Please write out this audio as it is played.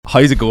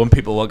How's it going,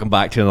 people? Welcome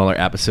back to another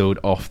episode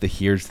of the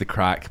Here's the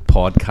Crack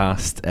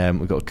podcast.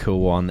 We've got a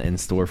cool one in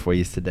store for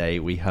you today.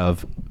 We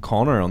have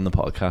Connor on the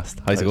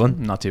podcast. How's it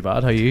going? Not too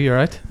bad. How are you? You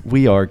alright?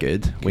 We are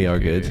good. We are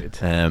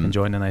good.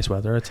 Enjoying the nice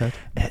weather outside?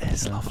 It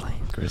is lovely.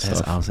 Great It's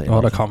stuff. absolutely What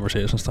a lovely.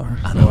 conversation starter.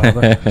 I know.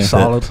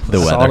 Solid. The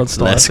weather. Solid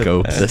start. Let's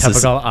go. This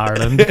is, Typical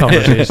Ireland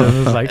conversation.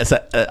 It's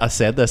like, I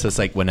said this. It's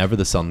like whenever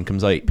the sun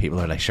comes out, people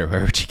are like, "Sure,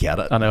 where would you get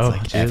it?" I know,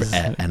 It's like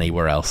jeez.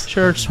 anywhere else.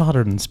 sure, it's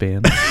hotter than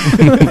Spain.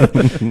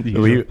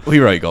 We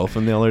were out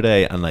golfing the other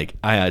day, and like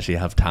I actually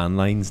have tan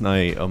lines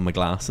now on my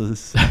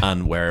glasses,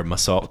 and where my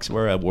socks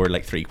were, I wore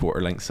like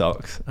 3/4 length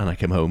socks, and I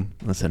came home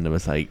and Cindy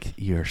was like,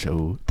 "You're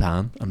so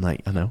tan." I'm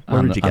like, "I know.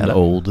 Where would you get it?"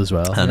 Old as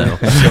well. I know.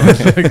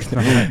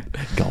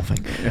 Golfing.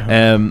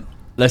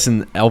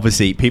 Listen,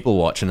 obviously people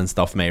watching and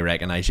stuff may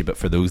recognise you, but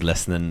for those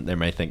listening, they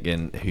may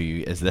thinking,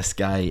 who is this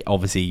guy?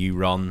 Obviously you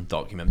run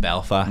Document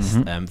Belfast,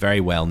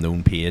 very well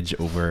known page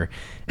over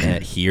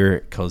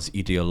here, because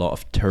you do a lot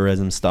of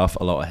tourism stuff,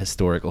 a lot of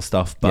historical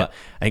stuff, but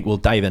I think we'll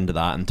dive into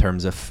that in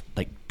terms of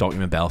like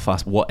Document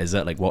Belfast. What is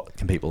it? Like, what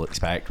can people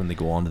expect when they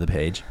go onto the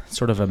page?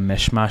 Sort of a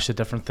mishmash of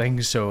different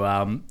things. So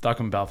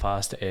Document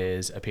Belfast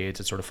is a page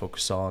that sort of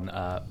focuses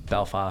on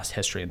Belfast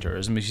history and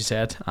tourism, as you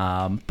said,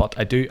 but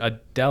I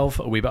delve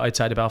a wee bit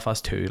outside of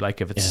Belfast too.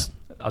 Like if it's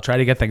I'll try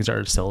to get things that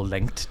are still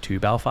linked to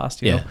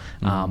Belfast, you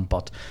know.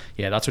 But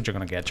yeah, that's what you're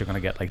gonna get. You're gonna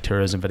get like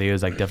tourism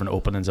videos, like different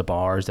openings of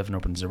bars, different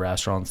openings of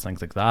restaurants,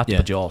 things like that.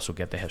 But you also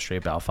get the history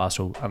of Belfast.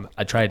 So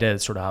I try to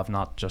sort of have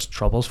not just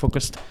troubles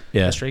focused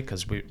history,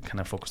 because we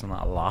kind of focused on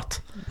that a lot.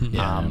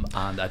 And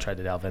I try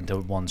to delve into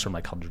ones from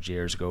like 100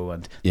 years ago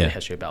and the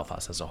history of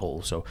Belfast as a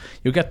whole. So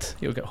you'll get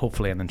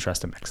hopefully an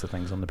interesting mix of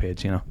things on the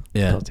page, you know.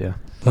 But,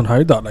 And how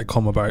did that like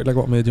come about? Like,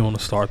 what made you want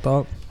to start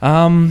that?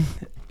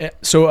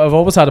 So I've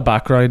always had a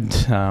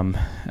background,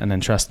 an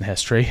interest in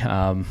history.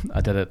 I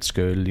did it at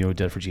school, you know,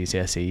 did it for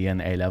GCSE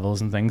and A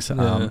levels and things.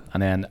 And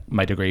then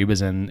my degree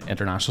was in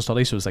international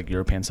studies, so it was like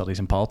European studies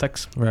and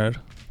politics. Right.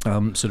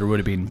 So there would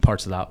have been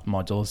parts of that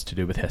modules to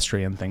do with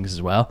history and things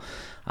as well.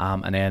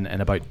 And then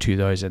in about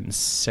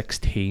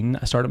 2016,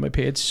 I started my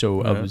page.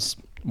 So I was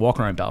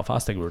walking around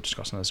Belfast, like we were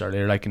discussing this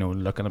earlier, like, you know,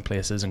 looking at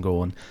places and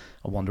going,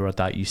 I wonder what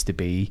that used to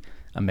be.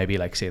 And maybe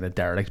like seeing a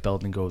derelict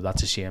building and go,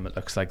 that's a shame, it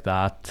looks like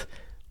that.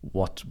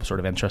 What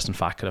sort of interesting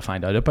fact could I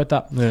find out about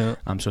that?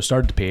 So I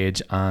started the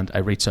page and I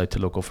reached out to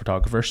local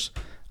photographers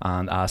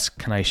and asked,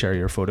 can I share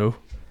your photo,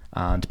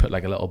 and put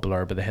like a little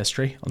blurb of the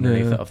history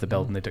underneath of the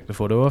building they took the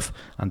photo of,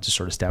 and just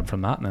sort of stemmed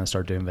from that. And then I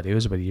started doing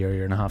videos about a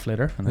year and a half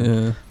later, and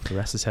then the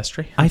rest is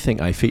history. I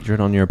think I featured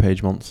on your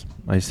page once.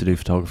 I used to do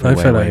photography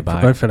way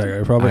back. I feel like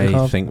I probably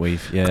have. think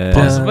we've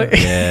Possibly.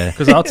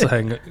 Because that's the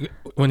thing.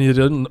 When you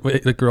didn't,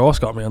 like Ross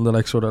got me into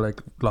like sort of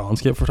like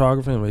landscape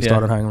photography, and we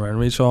started hanging around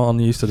with each other, and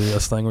you used to do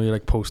this thing where you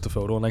like post a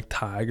photo and like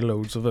tag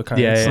loads of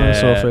accounts.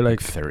 So I feel like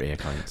 30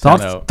 accounts.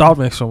 That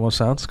makes so much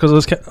sense,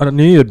 because I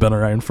knew you'd been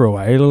around for a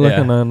while, like,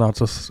 and then that's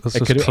just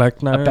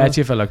clicked now. I bet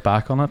you if I look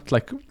back on it,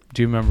 like,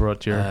 do you remember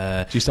what your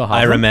do you still have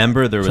I them?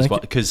 remember there was one,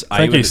 because I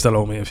think you still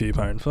owe me a few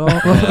pounds.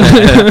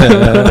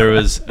 there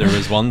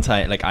was one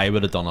time, like, I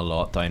would have done a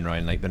lot down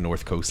around like the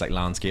north coast, like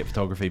landscape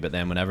photography, but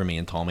then whenever me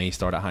and Tommy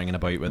started hanging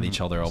about with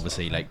each other,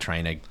 obviously like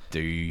trying to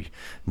do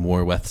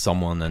more with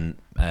someone, and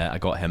I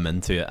got him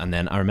into it. And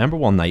then I remember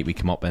one night we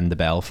came up into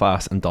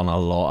Belfast and done a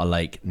lot of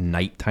like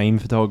nighttime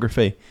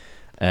photography.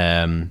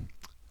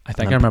 I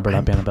think I remember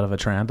that being a bit of a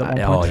trend at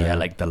one point.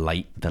 Like the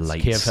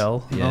lights. Cave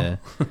Hill.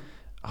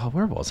 Oh,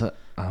 where was it?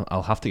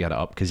 I'll have to get it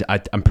up, because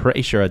I'm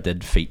pretty sure I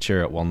did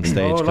feature at one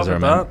stage, because I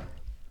remember that.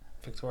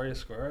 Victoria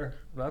Square.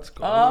 That's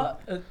good.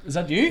 Is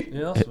that you?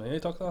 Yeah, that's me.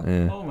 Took that.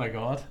 Yeah. Oh my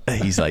god.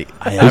 He's like,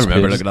 I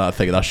remember looking at that,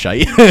 thinking that's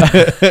shite.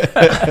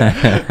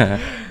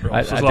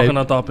 Ross was looking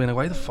at that being like,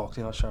 why the fuck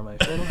do you not share my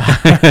photo?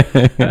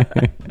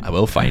 I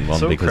will find one,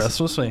 so because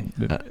Christmasy.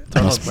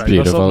 That's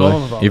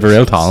beautiful. You've a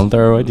real talent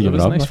there, right? It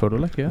was a nice photo,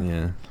 like,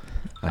 yeah.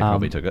 I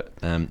probably took it.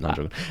 Not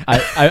joking.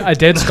 I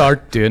did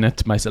start doing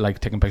it myself, like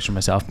taking pictures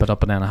myself, but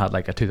up and then I had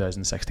like a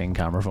 2016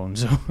 camera phone,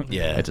 so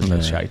it just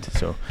looks shite.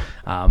 So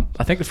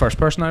I think the first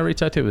person I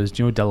reached out to was,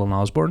 do you know Dylan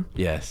Osborne?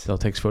 Yes. Still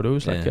takes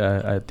photos.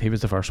 Like he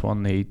was the first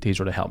one. He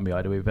sort of helped me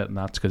out a wee bit, and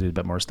that's because he's a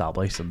bit more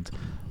established and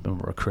a bit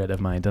more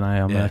creative mind than I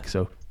am. Like,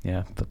 so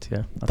yeah, but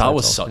yeah, that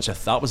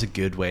was a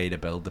good way to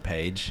build the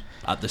page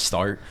at the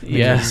start.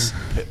 Because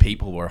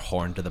people were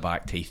horned to the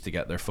back teeth to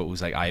get their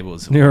photos. Like I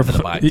was horned to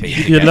the back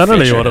teeth. You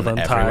literally would have been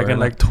tagging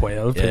like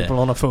 12 people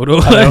on a photo.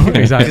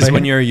 Exactly. Because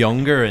when you're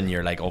younger and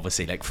you're like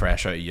obviously like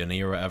fresh out of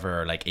uni or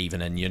whatever, or like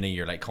even in uni,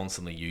 you're like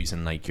constantly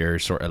using like your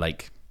sort of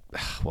like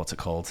what's it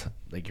called,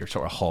 like your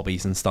sort of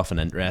hobbies and stuff and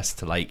interests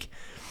to like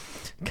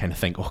kind of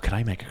think, oh, could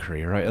I make a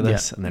career out of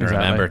this? And then I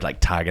remembered like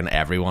tagging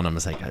everyone and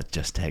was like, it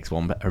just takes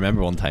one bit. I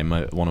remember one time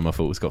one of my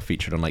photos got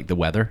featured on like the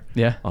weather,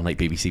 on like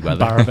BBC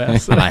Weather,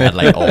 and I had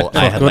like all,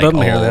 everybody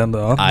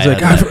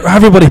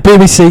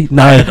BBC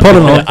now, put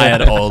it on. I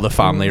had all the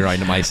family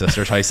around at my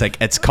sister's house like,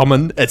 it's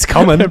coming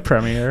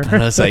premiere,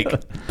 and I was like,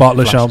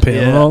 bottle of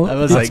champagne and all. I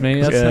was that's like,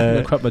 me.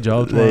 I quit my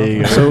job.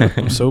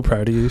 I'm so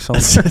proud of you, son.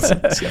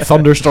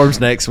 Thunderstorms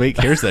next week.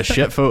 Here's the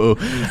shit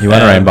photo. You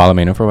went around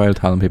Ballymena for a while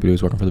telling people he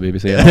was working for the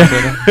BBC.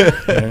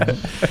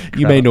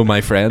 You may know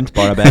my friend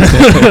Barabet.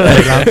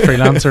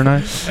 Freelancer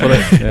now.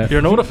 But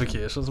your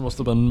notifications must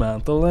have been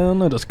mental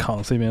then. I just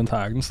constantly being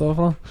tagged and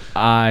stuff.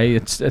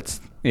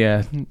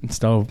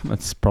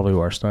 It's probably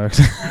worse now.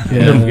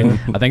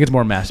 I think it's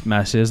more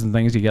messages and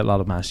things. You get a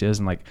lot of messages,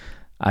 and like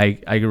I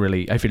feel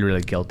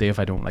really guilty if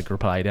I don't like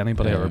reply to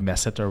anybody or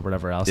miss it or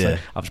whatever else. Like,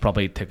 I've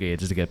probably took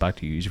ages to get back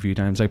to you a few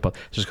times, like, but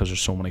just because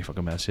there's so many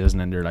fucking messages,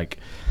 and then you're like,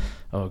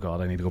 oh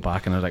god, I need to go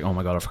back, and I'm like, oh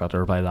my god, I forgot to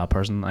reply to that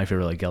person. I feel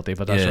really guilty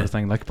about that sort of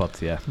thing. Like, but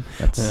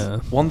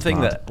one thing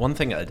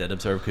that I did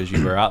observe, because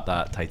you were at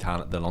that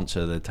the launch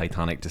of the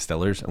Titanic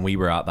distillers, and we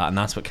were at that, and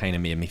that's what kind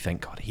of made me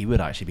think, God, he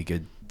would actually be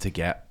good to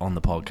get on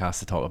the podcast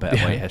to talk about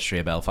history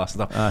of Belfast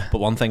and stuff. But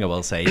one thing I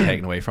will say,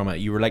 taken away from it,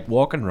 you were like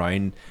walking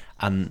around,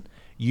 and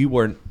you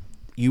weren't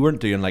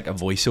doing like a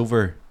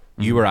voiceover.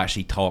 You were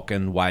actually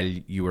talking while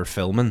you were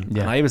filming,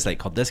 and I was like,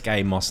 God, this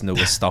guy must know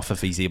his stuff if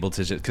he's able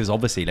to, because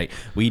obviously like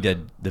we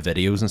did the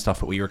videos and stuff,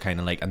 but we were kind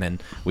of like, and then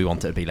we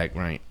wanted to be like,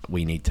 right,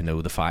 we need to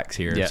know the facts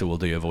here, so we'll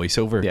do a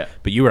voiceover.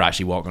 But you were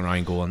actually walking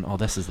around going, oh,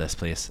 this is this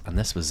place, and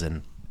this was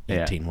in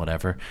 18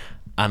 whatever.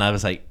 And I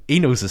was like, he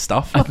knows his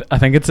stuff. I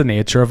think it's the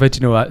nature of it.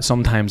 You know,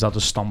 sometimes I'll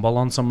just stumble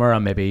on somewhere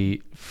and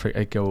maybe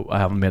I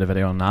haven't made a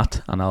video on that,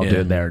 and I'll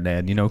do it there and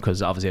then, you know,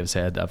 because obviously I've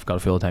said I've got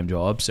a full-time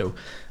job, so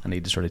I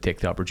need to sort of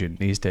take the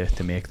opportunities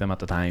to make them at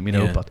the time, you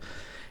know. But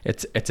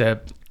it's a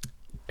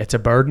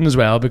burden as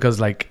well, because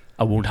like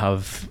I won't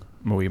have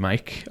my wee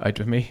mic out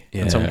with me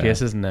in some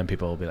cases, and then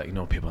people will be like, you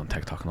know, people on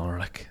TikTok and all they're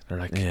like,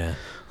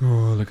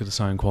 oh, look at the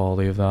sound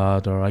quality of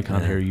that, or I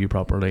can't hear you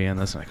properly, and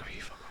this, like, oh,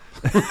 you fuck.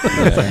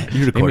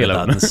 You recorded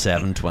that in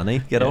 720.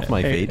 Get off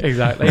my feed.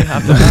 Exactly.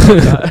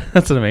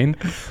 That's what I mean.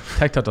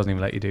 TikTok doesn't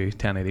even let you do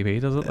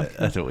 1080p, does it?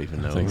 Like, I don't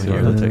even know.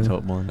 You're the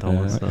TikTok one,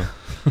 Thomas.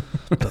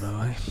 Don't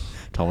know.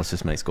 Thomas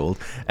just makes gold.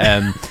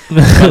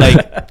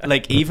 But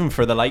like even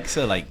for the likes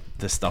of like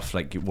the stuff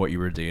like what you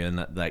were doing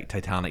at like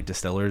Titanic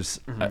Distillers,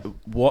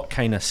 what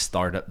kind of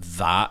started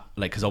that?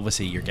 Like, because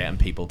obviously you're getting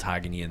people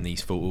tagging you in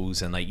these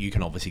photos, and like you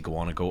can obviously go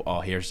on and go,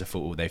 oh, here's the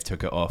photo, they've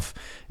took it off,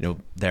 you know,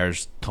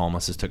 there's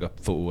Thomas has took a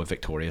photo of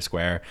Victoria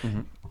Square.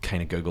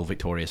 Kind of Google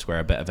Victoria Square,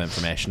 a bit of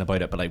information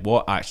about it, but like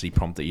what actually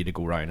prompted you to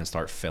go around and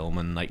start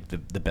filming like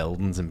the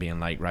buildings and being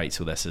like, right,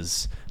 so this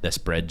is this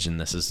bridge and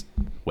this is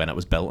when it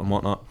was built and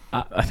whatnot?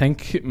 I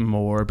think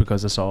more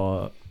because I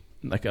saw,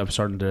 like, I was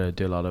starting to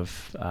do a lot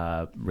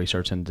of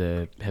research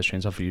into history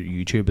and stuff for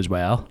YouTube as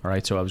well,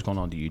 right? So I was going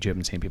on to YouTube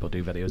and seeing people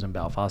do videos in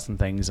Belfast and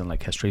things and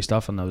like history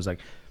stuff, and I was like,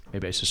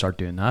 maybe I should start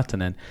doing that.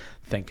 And then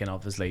thinking,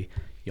 obviously,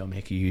 you'll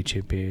make a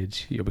YouTube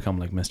page, you'll become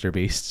like Mr.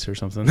 Beast or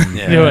something,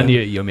 you know, and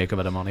you'll make a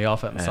bit of money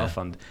off it and stuff,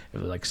 and it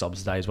was like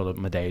subsidise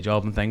my day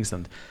job and things.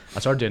 And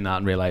I started doing that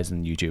and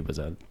realising YouTube was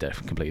a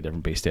completely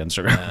different beast to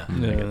Instagram.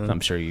 Like,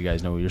 I'm sure you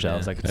guys know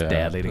yourselves, like, it's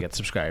deadly to get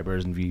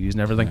subscribers and views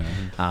and everything.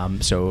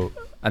 So,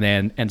 and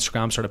then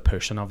Instagram started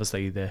pushing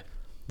obviously the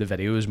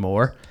videos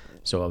more.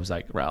 So I was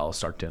like, right, I'll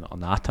start doing it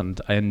on that,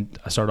 and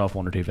I started off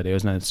 1 or 2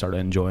 videos, and then I started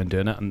enjoying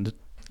doing it. And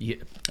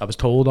I was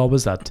told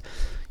always that,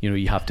 you know,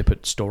 you have to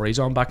put stories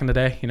on back in the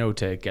day, you know,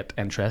 to get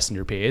interest in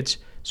your page.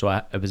 So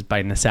it was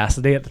by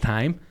necessity at the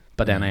time,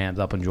 but then I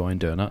ended up enjoying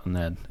doing it, and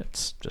then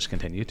it's just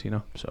continued, you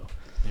know. So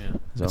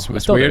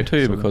it's weird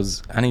too,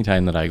 because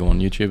anytime that I go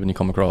on YouTube and you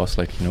come across,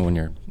 like, you know, when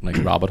you're like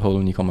rabbit hole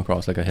and you come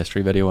across like a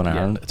history video in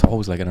Ireland, it's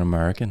always like an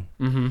American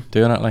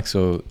doing it. Like,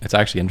 so it's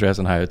actually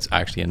interesting how it's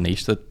actually a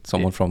niche that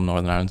someone from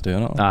Northern Ireland's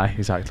doing it.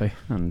 Exactly.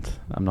 And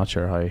I'm not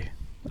sure how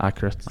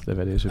accurate the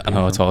videos would be. I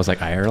know, it's always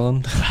like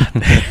Ireland.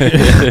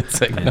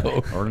 It's like,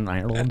 no. Northern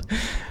Ireland.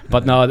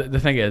 But no, the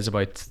thing is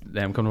about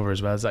them coming over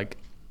as well is like,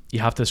 you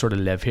have to sort of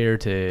live here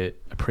to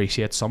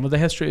appreciate some of the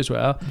history as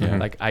well.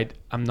 Like,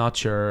 I'm not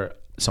sure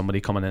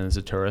somebody coming in as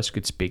a tourist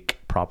could speak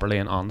properly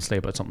and honestly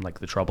about something like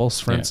the Troubles,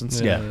 for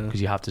instance,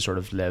 because you have to sort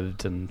of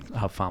lived and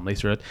have family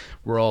through it.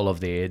 We're all of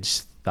the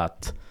age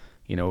that,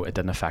 you know, it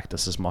didn't affect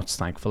us as much,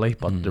 thankfully,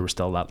 but there was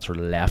still that sort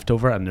of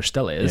leftover, and there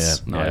still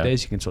is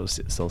nowadays. You can sort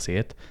of still see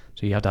it,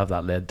 so you have to have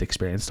that lived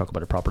experience, talk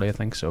about it properly, I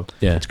think. So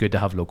it's good to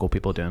have local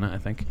people doing it, I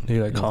think.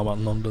 You like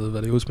commenting under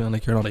the videos being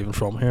like, you're not even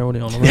from here, what are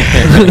you on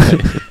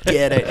about?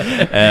 Get it.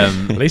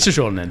 At least you're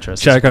showing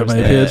interest. Check out my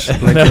page.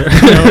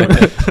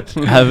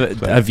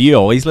 Have you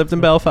always lived in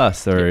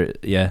Belfast, or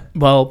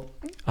Well,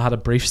 I had a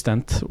brief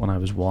stint when I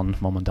was 1.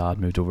 Mum and Dad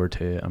moved over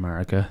to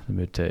America. They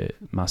moved to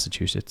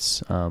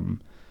Massachusetts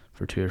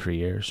for 2 or 3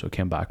 years, so I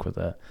came back with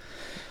a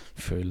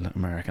full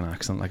American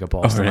accent, like a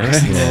Boston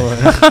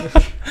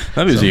accent.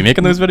 Maybe was you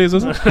making those videos,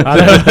 was it?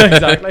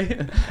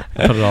 Exactly.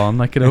 Put it on,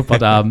 like, you know.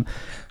 But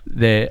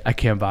I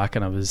came back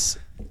and I was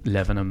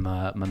living in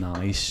my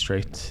nanny's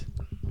street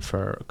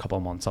for a couple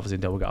of months, obviously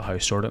until we got a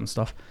house sorted and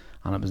stuff,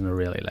 and it was in a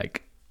really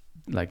like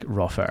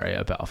rough area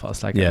of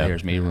Belfast, like, and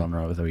here's me running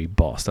around with a wee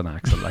Boston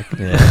accent, like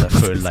the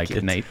full like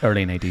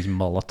early 90s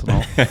mullet and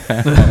all.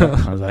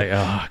 I was like,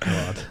 oh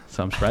god.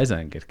 So I'm surprised I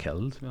didn't get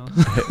killed, to be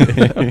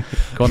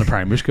honest. Going to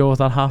primary school with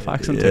that half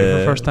accent too for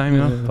the first time, you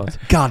know. But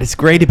God, it's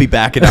great to be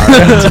back in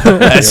Ireland.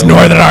 It's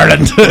Northern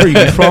Ireland. Where are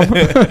you from?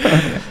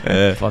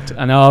 But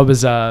I know I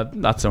was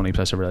that's the only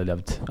place I really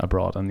lived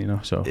abroad in, you know,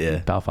 so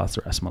Belfast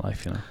the rest of my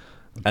life, you know.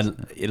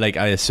 And like,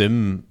 I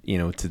assume, you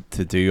know,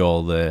 to do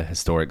all the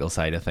historical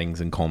side of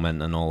things and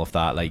comment and all of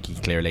that, like, you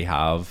clearly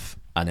have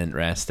an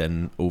interest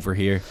in over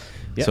here.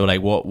 So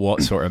like,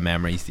 what sort of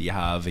memories do you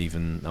have?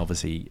 Even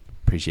obviously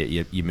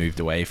appreciate you moved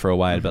away for a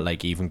while, but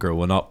like, even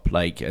growing up,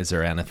 like, is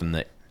there anything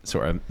that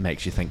sort of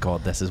makes you think,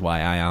 God, this is why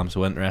I am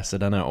so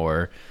interested in it?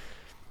 Or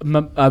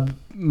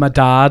my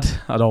dad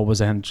had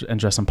always an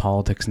interest in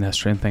politics and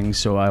history and things,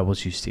 so I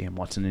was used to him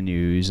watching the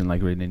news and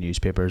like reading the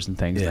newspapers and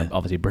things, and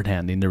obviously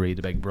pretending to read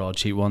the big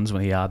broadsheet ones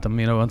when he had them,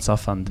 you know, and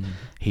stuff, and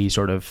he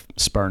sort of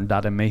spurned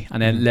that in me.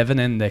 And then living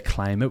in the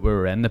climate we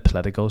were in, the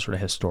political sort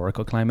of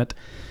historical climate,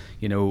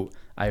 you know,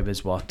 I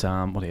was what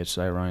age was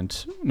I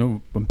around? You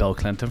know, when Bill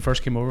Clinton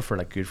first came over for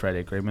like Good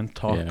Friday Agreement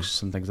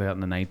talks and things like that in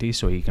the 90s,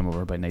 so he came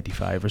over by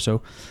 95 or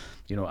so.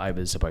 You know, I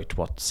was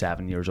about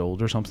 7 years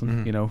old or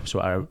something, you know, so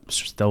I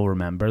still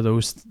remember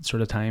those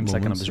sort of times. Moments,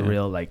 like, and it was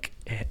real, like,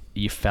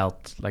 you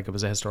felt like it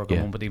was a historical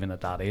moment even at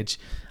that age.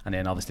 And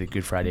then obviously the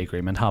Good Friday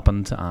Agreement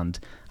happened, and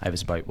I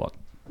was about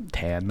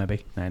 10,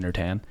 maybe 9 or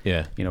 10.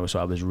 You know, so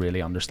I was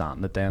really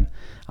understanding it then,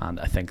 and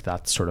I think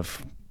that sort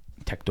of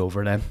ticked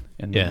over then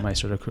in my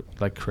sort of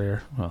like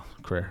career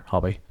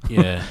hobby.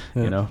 You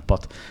know,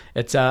 but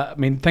it's I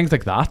mean, things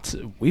like that,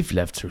 we've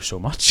lived through so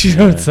much, you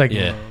know. It's like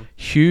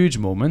huge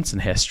moments in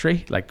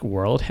history, like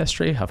world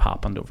history, have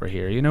happened over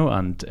here, you know,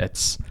 and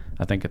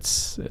I think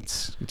it's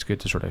good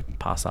to sort of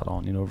pass that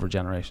on, you know, over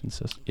generations,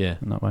 just in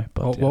that way.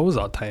 But what was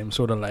that time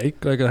sort of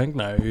like? Like, I think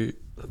now,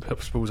 I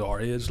suppose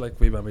our age, like,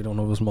 we maybe don't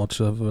have as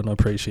much of an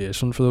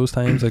appreciation for those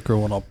times, like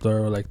growing up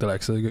there, like the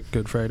likes of the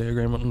Good Friday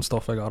Agreement and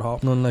stuff like that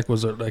happening. Like,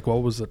 was it like,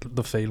 what was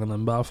the feeling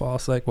in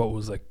Belfast like? What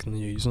was like the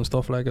news and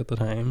stuff like at the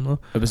time?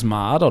 It was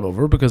mad all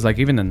over, because like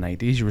even in the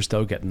 90s you were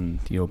still getting,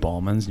 you know,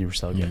 bombings, and you were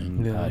still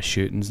getting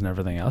shootings and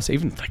everything else.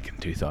 Even like in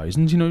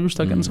 2000s, you know, you were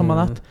still getting some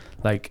of that.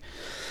 Like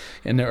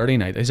in the early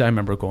 90s, I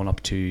remember going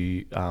up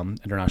to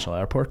International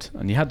Airport,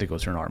 and you had to go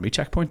through an army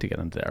checkpoint to get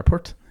into the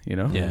airport, you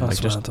know. That's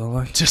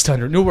just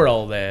under, know where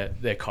all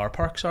the car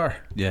parks are,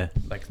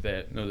 like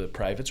the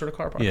private sort of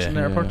car parks in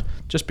the airport.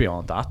 Just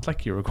beyond that,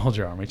 like, you were going to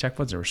your army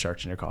checkpoints, they were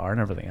searching your car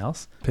and everything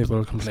else. People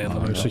are complaining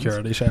about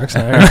security checks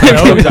now.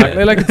 No,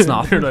 exactly, like, it's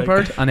nothing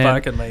compared. And then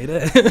back in my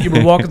day, you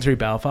were walking through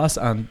Belfast,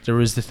 and there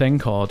was the thing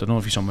called, I don't know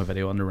if you saw my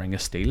video on the Ring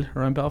of Steel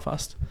around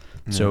Belfast.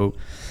 So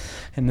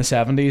in the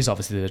 70s,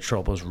 obviously the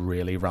troubles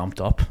really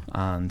ramped up,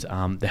 and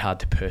they had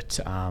to put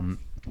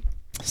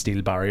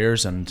steel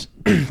barriers and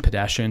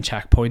pedestrian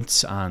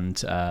checkpoints and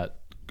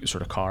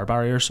sort of car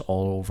barriers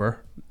all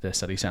over the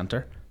city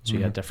centre. So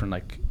you had different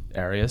like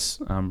areas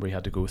where you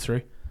had to go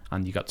through,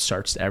 and you got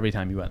searched every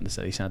time you went in the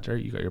city centre.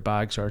 You got your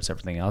bag searched,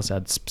 everything else. They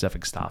had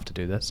specific staff to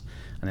do this,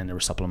 and then they were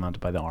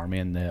supplemented by the army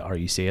and the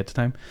RUC at the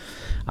time.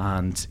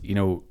 And you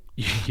know,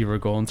 you were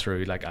going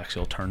through like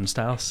actual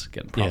turnstiles,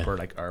 getting proper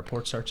like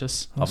airport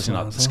searches. Obviously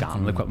not the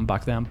scanning equipment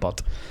back then,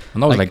 but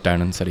and that was like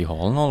down in City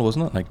Hall and all,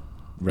 wasn't it? Like,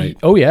 right.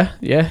 Oh yeah.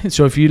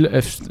 So if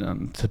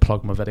to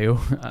plug my video,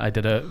 I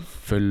did a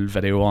full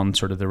video on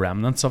sort of the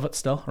remnants of it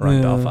still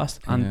around Belfast,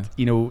 and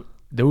you know,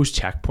 those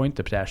checkpoint,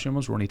 the pedestrian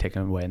ones, were only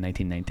taken away in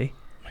 1990.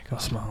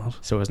 That's mad.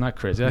 So isn't that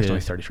crazy? That's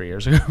only 33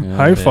 years ago.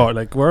 How far,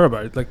 like,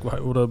 whereabout, like,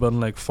 would it have been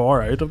like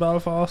far out of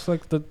Belfast,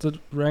 like the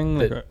ring?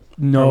 Like,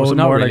 no, not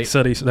more really. like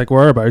cities, like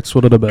whereabouts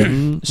would it have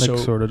been? Like, So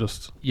sort of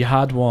just. You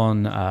had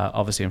one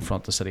obviously in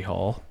front of City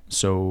Hall.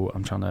 So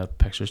I'm trying to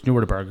picture. You know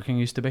where the Burger King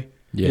used to be?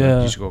 You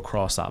used to go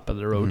across that bit of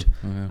the road,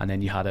 and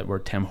then you had it where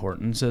Tim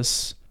Hortons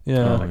is.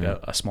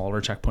 A smaller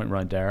checkpoint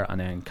around there,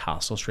 and then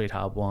Castle Street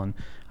had one,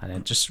 and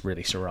then just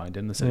really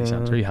surrounding the city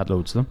centre, you had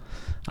loads of them.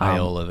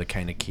 All of the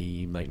kind of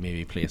key, like,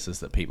 maybe places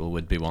that people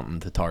would be wanting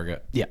to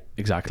target. Yeah,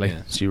 exactly.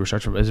 Yeah. So you were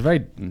searching. It was a very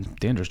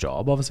dangerous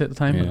job, obviously, at the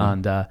time,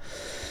 and I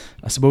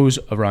suppose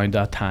around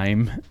that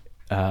time,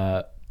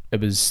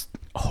 it was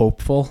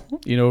hopeful,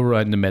 you know,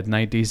 around the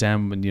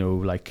mid-90s, when, you know,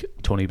 like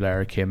Tony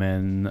Blair came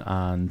in,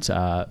 and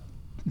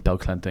Bill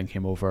Clinton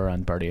came over,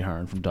 and Bertie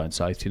Ahern from down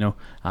south, you know,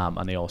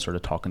 and they all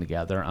started talking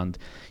together. And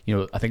you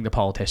know, I think the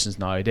politicians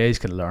nowadays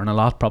can learn a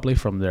lot probably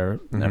from their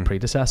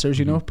predecessors,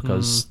 you know,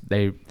 because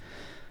they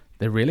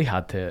really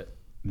had to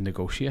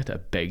negotiate a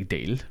big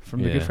deal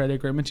from the Good Friday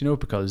Agreement, you know,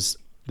 because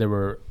they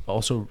were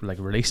also like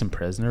releasing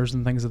prisoners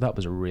and things like that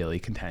was a really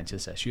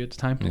contentious issue at the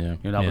time. You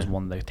know, that was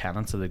one of the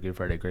tenets of the Good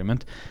Friday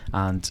Agreement,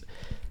 and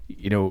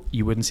you know,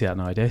 you wouldn't see that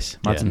nowadays.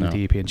 Imagine the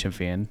DUP and Sinn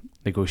Féin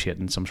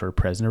negotiating some sort of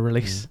prisoner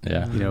release.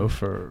 Yeah. You know,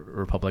 for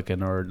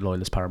Republican or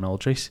loyalist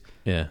paramilitaries.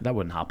 Yeah. That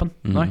wouldn't happen.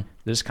 Now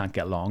they just can't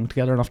get along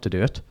together enough to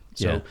do it.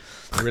 So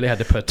they really had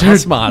to put.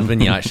 That's mad when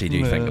you actually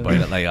do think about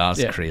it. Like, that's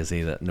Yeah.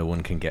 crazy that no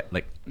one can get,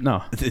 like,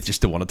 No, they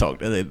just don't want to talk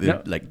to they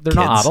no, like they're kids.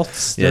 not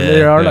adults. Yeah.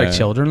 They are Yeah. like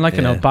children. Like,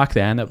 you know, Yeah. back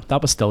then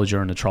that was still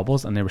during the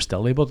Troubles, and they were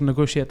still able to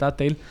negotiate that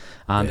deal.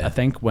 And Yeah. I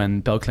think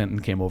when Bill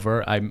Clinton came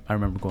over, I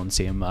remember going to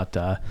see him at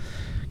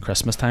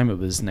Christmas time. It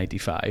was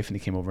 '95, and he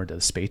came over and did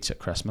a speech at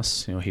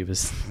Christmas. You know, he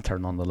was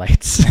turning on the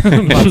lights,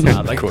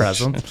 like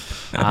president,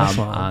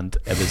 and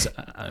it was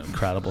an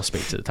incredible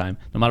speech at the time.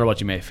 No matter what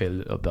you may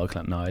feel of Bill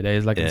Clinton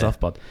nowadays, like and stuff,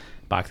 but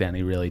back then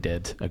he really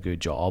did a good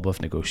job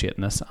of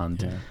negotiating this.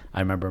 And I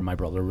remember my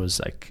brother was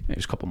like, he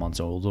was a couple of months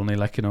old only,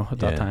 like, you know, at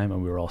that time,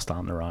 and we were all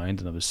standing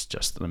around, and it was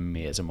just an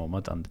amazing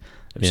moment, and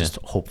it was just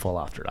hopeful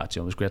after that.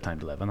 You know, it was a great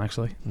time to live in,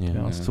 actually. To be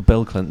honest. So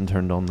Bill Clinton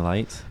turned on the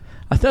lights.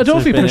 I don't know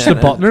if he pushed the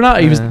button or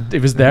not. He was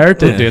there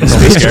to do it.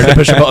 He's scared to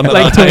push a button at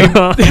that time.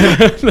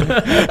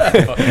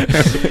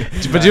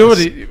 But you know what?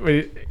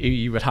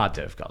 You would have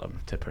to have got him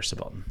to push the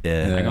button.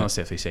 Yeah. I'm gonna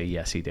safely say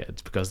yes, he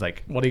did, because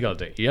like, what are you gonna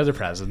do? You're the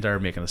president there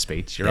making a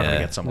speech. You're not gonna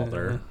get some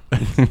other.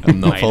 I'm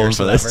not falling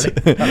for this.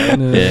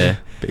 Yeah.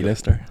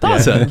 B-lister.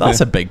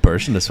 That's a big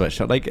person to switch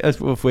on. Like,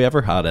 if we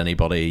ever had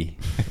anybody,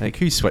 like,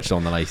 who switched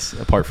on the lights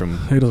apart from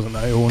Who doesn't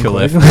know? Cool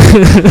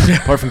FM,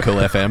 apart from Cool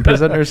FM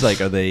presenters?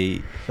 Like, are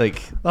they,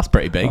 like, that's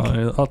pretty big.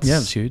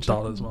 It's huge.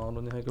 That is mad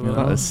when you think Yeah. about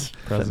That it. is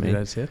President of the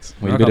United States.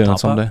 Will you be doing it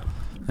someday?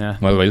 Yeah.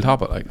 Well, we'll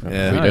top it. Like, if we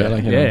do it,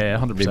 like, you know, yeah,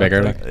 100%. be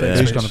bigger, like,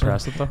 Who's gonna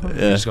press it though? You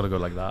just gotta go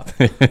like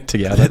that.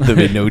 together. There'll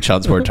be no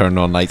chance we're turning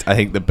on lights. I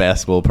think the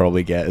best we'll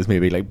probably get is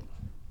maybe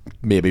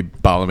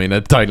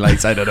Ballymena down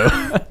lights. I don't know.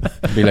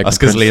 Be like that's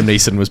because Liam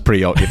Neeson was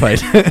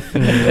preoccupied.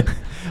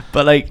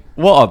 But like,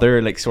 what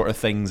other like sort of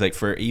things, like,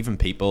 for even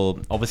people,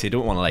 obviously I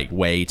don't want to like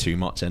weigh too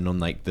much in on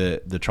like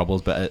the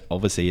Troubles, but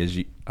obviously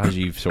as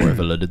you've sort of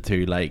alluded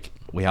to, like,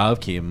 we have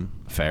came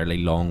a fairly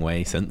long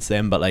way since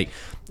then. But like,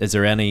 is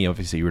there any,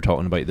 obviously you were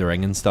talking about the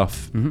ring and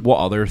stuff, what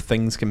other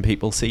things can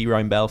people see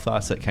around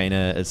Belfast that kind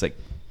of is like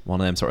one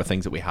of them sort of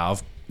things that we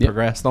have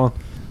progressed on?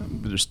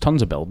 There's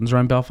tons of buildings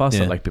around Belfast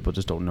that, like, people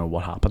just don't know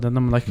what happened in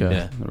them. Like, we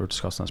were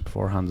discussing this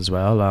beforehand as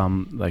well.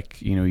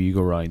 Like, you know, you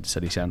go around the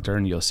city centre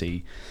and you'll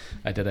see.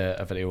 I did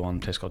a video on a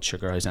place called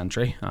Sugar House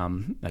Entry. I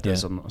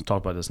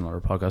talked about this in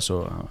another podcast,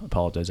 so I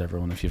apologise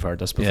everyone if you've heard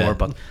this before.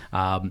 But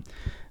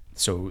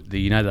so the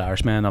United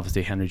Irishmen,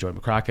 obviously Henry Joy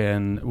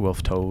McCracken,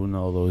 Wolfe Tone,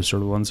 all those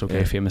sort of ones,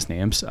 famous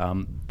names.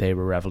 They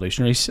were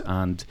revolutionaries,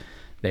 and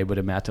they would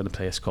have met at a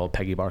place called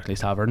Peggy Barclay's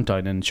Tavern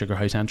down in Sugar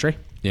House Entry.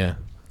 Yeah.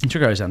 And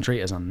Sugar House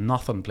Entry is a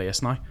nothing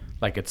place now.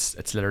 Like, it's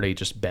literally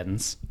just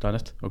bins down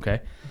it.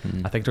 Okay.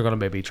 I think they're gonna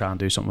maybe try and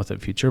do something with it in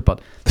the future,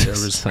 but there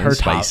was her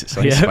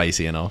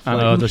spicy enough. I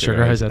know, the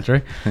Sugar House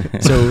Entry.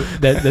 So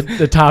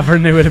the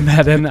tavern they would have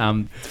met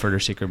in for their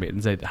secret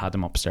meetings, they had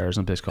them upstairs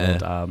in a place called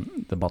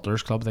the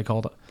Butlers Club, they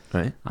called it.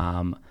 Right.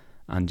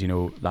 And you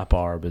know, that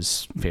bar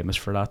was famous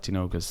for that, you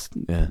know, because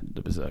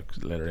it was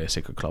literally a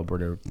secret club where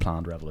they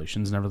planned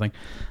revolutions and everything.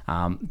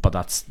 But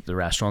that's the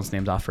restaurant's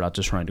named after that,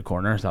 just around the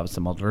corner. That was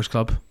the Muddlers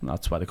Club.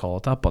 That's why they call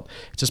it that. But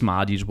it's just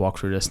mad. You just walk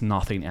through this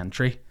nothing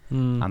entry,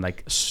 and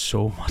like,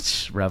 so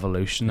much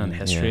revolution and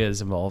history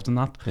is involved in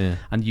that.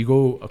 And you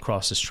go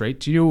across the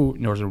street. Do you know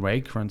Northern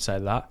Wake, right inside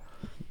of that?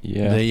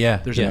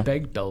 There's a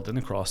big building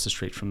across the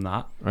street from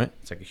that. Right.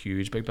 It's like a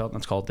huge big building.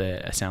 It's called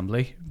the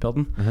Assembly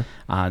Building,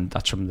 and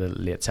that's from the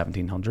late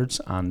 1700s.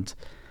 And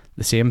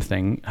the same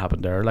thing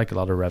happened there. Like, a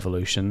lot of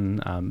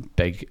revolution,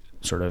 big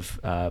sort of,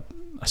 I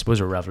suppose,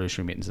 a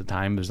revolutionary meetings at the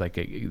time. It was like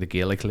the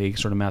Gaelic League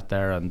sort of met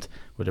there and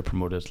would have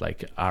promoted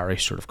like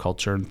Irish sort of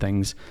culture and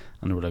things,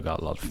 and would have got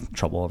a lot of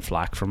trouble and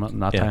flack from it in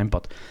that time.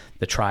 But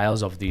the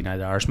trials of the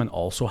United Irishmen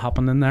also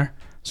happened in there.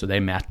 So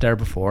they met there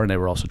before, and they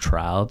were also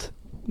trialed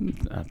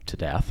to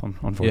death,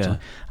 unfortunately,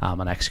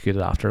 and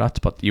executed after that.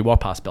 But you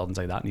walk past buildings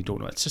like that and you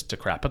don't know, it's just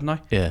decrepit now.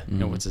 You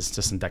know, it's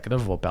just indicative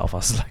of what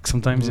Belfast is like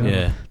sometimes, you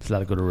know, to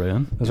let it go to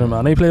ruin. Is there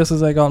many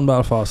places like in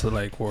Belfast that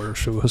like were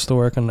so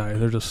historic and now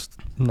they're just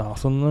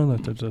nothing?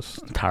 Like, they're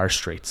just entire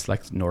streets,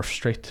 like North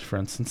Street, for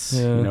instance.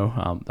 You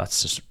know,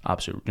 that's just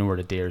absolute. You know where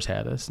the Deer's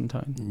Head is in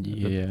town?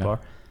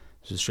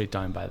 So the street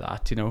down by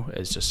that, you know,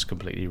 is just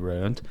completely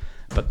ruined.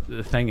 But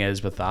the thing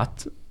is with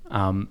that,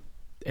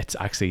 it's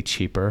actually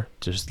cheaper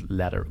to just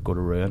let it go to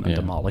ruin and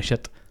demolish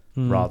it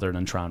rather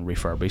than try and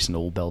refurbish an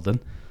old building.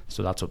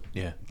 So that's what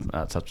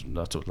that's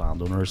what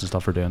landowners and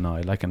stuff are doing now,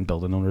 like, and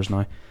building owners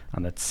now,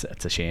 and it's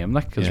a shame,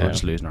 like, because we're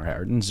just losing our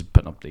heritage,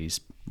 putting up these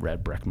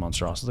red brick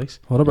monstrosities.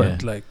 What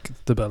about like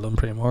the building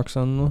Primarks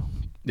and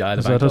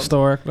is that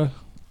historic? Like?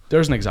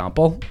 There's an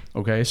example.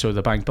 Okay, so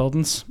the bank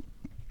buildings.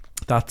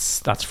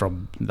 That's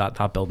from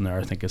that building there.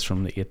 I think is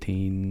from the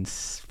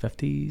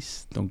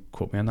 1850s. Don't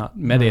quote me on that.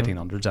 Mid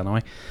 1800s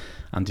anyway.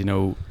 And you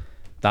know,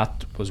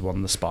 that was one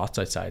of the spots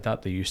outside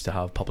that they used to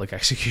have public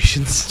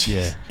executions.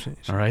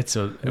 All right.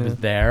 So it was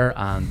there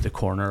and the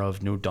corner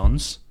of No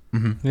Duns.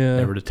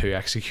 There were the two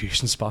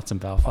execution spots in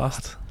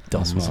Belfast.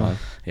 Dumb.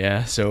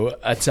 Yeah, so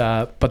it's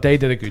but they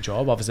did a good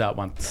job. Obviously, that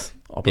went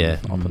up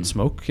in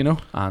smoke, you know,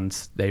 and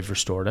they've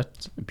restored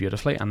it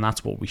beautifully, and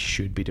that's what we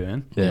should be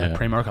doing. Yeah.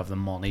 Primark have the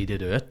money to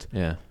do it.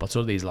 Yeah. But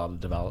so these a lot of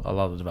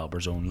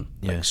developers own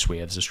like Yeah.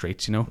 swathes of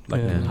streets, you know,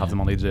 like Yeah. have the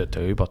money to do it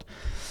too. But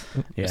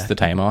It's the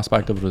time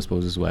aspect of it, I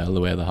suppose, as well. The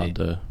way they had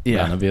to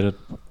Yeah. renovate it,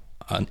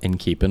 and in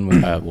keeping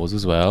with how it was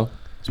as well.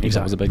 I suppose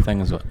that was a big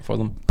thing as well for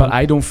them. But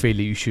I don't feel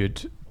that you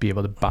should be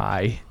able to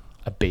buy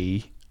a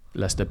B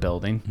listed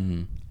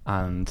building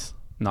and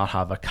not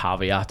have a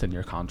caveat in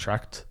your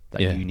contract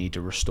that you need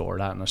to restore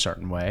that in a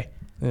certain way.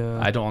 Yeah.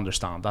 I don't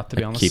understand that, to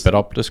be honest. Keep it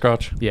up to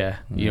scratch. Yeah,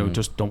 you know,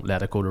 just don't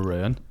let it go to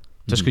ruin.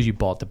 Just because you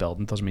bought the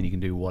building doesn't mean you can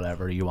do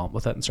whatever you want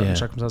with it in certain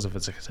circumstances if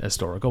it's a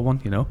historical one,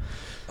 you know.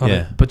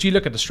 Yeah. But you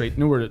look at the street,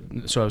 you know,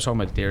 so I was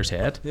talking about Deer's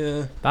Head.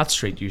 Yeah. That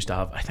street used to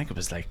have, I think it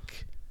was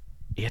like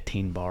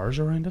 18 bars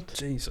around it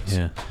Jesus.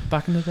 Yeah.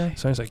 back in the day.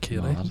 Sounds like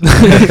Keely.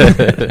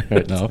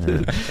 Right now.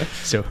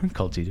 So,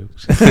 culty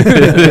jokes.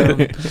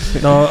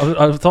 No,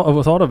 I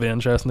thought it'd be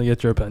interesting to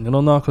get your opinion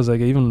on that, because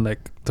like even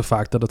like the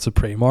fact that it's a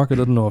Primark, I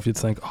didn't know if you'd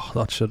think, oh,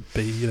 that should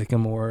be like a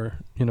more,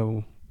 you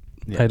know,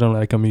 I don't know,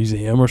 like a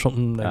museum or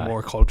something like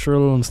more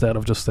cultural instead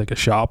of just like a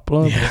shop.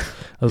 Like.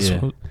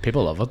 Yeah.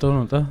 People love it though,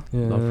 don't they?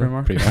 Yeah. Love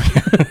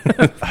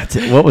Primark. That's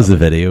it. What was the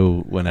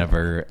video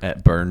whenever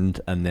it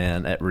burned and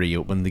then it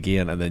reopened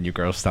again, and then your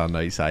girls stand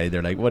outside,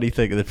 they're like, what do you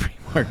think of the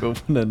Primark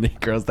opening? And the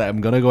girls like, I'm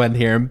gonna go in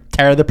here and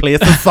tear the place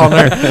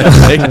asunder.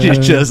 Like, you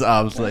just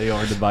absolutely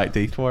on the back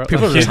teeth for it.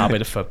 People are just happy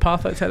the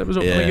footpath outside it was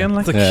open again.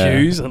 Like, the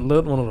queues and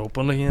it when it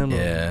opened again.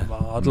 Yeah.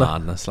 Mad, like.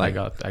 Madness. I Like,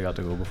 got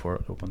to go before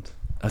it opened.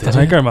 I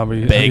think I remember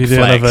you Big doing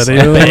a flex.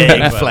 video.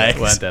 Big flex.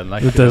 Went in,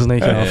 like, The Disney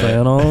Cafe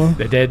and all.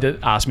 They did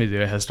ask me to do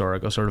a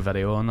historical sort of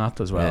video on that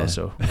as well, Yeah.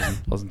 so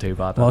wasn't too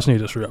bad. Imagine you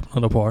just ripping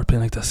it apart,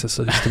 being like, this used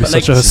to be But,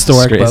 such like, a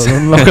historic disgrace.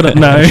 building. Look at it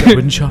now. I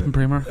wouldn't shop in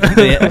Primark.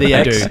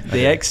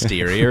 the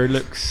exterior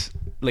looks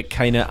like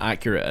kind of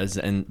accurate as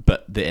in,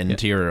 but the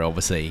interior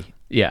obviously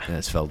Yeah.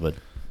 it's filled with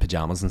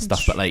pajamas and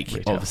stuff. But like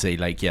retail. obviously,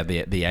 like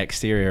the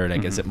exterior,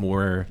 like is it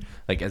more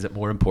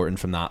important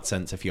from that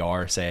sense if you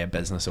are, say, a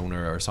business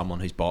owner or someone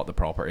who's bought the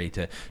property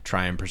to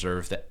try and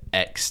preserve the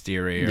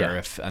exterior?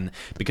 Yeah.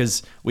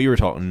 Because we were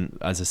talking,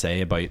 as I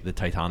say, about the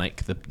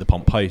Titanic, the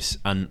pump house,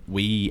 and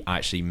we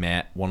actually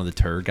met one of the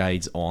tour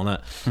guides on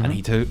it, and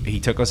he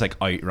took us like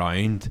out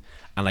round,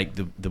 and like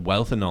the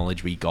wealth of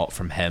knowledge we got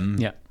from him.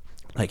 Yeah.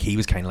 Like he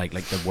was kind of like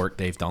the work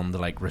they've done to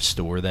like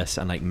restore this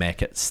and like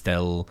make it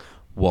still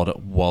what it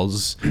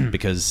was,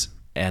 because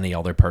any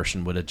other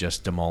person would have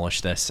just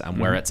demolished this. And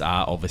where it's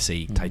at,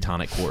 obviously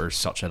Titanic Quarter is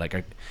such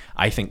a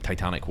I think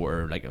Titanic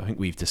Quarter, like I think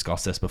we've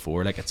discussed this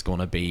before, like it's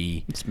gonna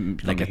be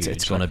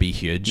it's gonna be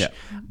huge. Yeah.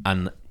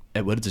 And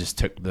it would have just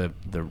took the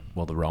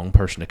wrong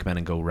person to come in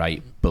and go,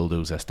 right,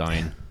 bulldoze this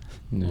down.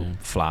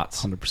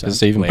 Flats 100%.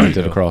 Because even Way to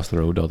pointed go. across the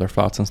road to other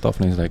flats and stuff,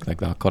 and he's like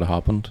that could have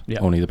happened. Yeah.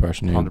 Only the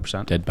person who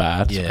 100%. did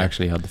bad Yeah.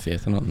 actually had the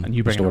faith in it. And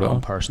you bring the restored it wrong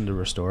all. person to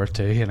restore it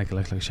too, and it can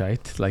look like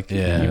shite. Like,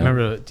 Yeah. you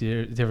remember? Do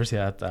you ever see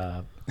that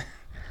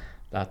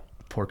that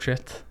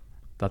portrait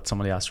that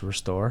somebody asked to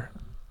restore?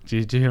 Do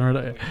you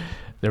remember that?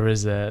 There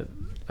was a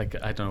like,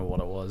 I don't know what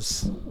it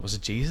was. Was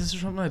it Jesus or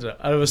something? I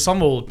don't know. It was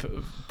some old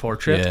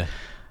portrait, Yeah.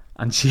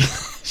 and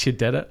she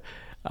did it.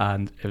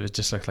 And it was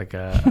just looked like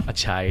a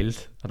child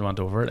that went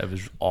over it. It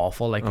was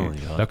awful. Like, Oh my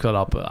God. look it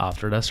up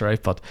after this,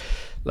 right? But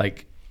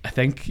like, I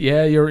think,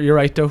 yeah, you're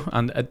right though.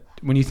 And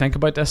when you think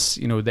about this,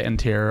 you know, the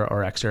interior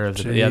or exterior of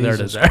the, yeah, there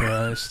it is. There.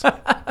 Christ.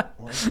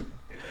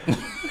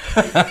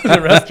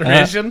 The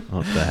restoration.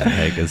 What the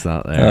heck is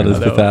that there? That is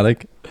No.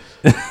 pathetic.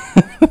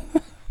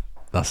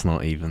 That's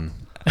not even.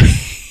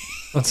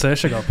 I'd say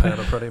she got paid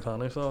a pretty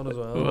penny for it as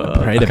well.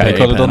 Right, Okay, a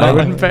could have done I that.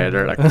 wouldn't pay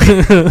her like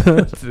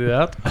to do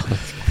that.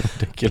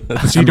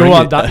 Ridiculous. So you don't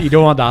want that. You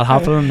don't want that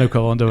happening to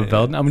go into a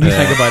building. And when you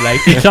think about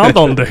like, You can't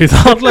undo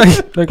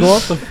that. Like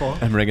what the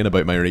fuck? I'm ringing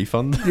about my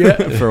refund. Yeah.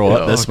 For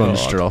what? Oh, This God.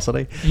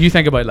 monstrosity. you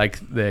think about like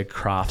the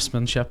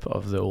craftsmanship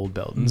of the old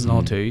buildings and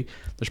all too,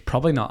 there's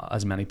probably not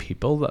as many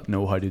people that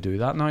know how to do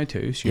that now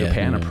too, so you're Yeah.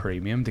 paying a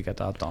premium to get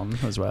that done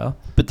as well.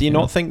 But do you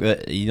not think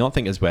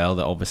as well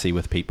that obviously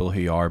with people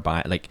who are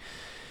buying, like,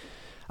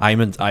 I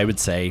would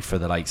say for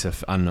the likes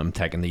of, and I'm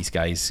taking these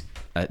guys,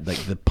 like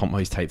the pump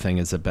house type thing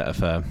is a bit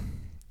of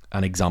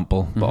an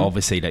example, but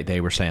obviously like they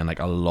were saying like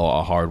a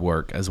lot of hard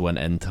work has went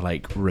in to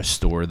like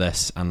restore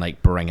this and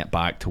like bring it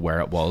back to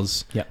where it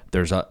was. Yeah.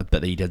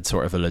 But he did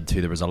sort of allude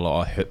to there was a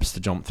lot of hoops to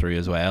jump through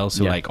as well.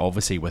 So Yeah. like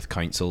obviously with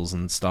councils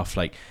and stuff,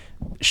 like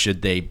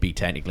should they be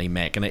technically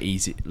making it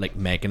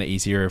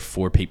easier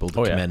for people to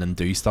come in and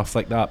do stuff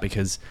like that?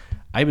 Because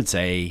I would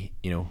say,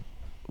 you know,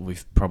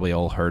 we've probably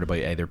all heard about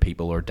either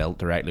people or dealt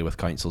directly with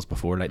councils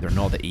before. Like they're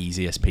not the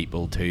easiest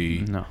people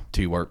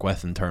to work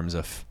with in terms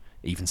of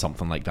even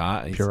something like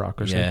that.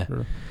 Bureaucracy. Yeah.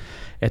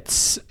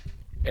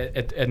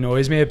 It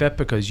annoys me a bit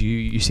because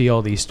you see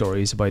all these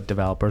stories about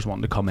developers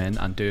wanting to come in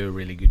and do a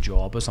really good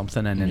job of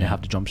something, and then they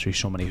have to jump through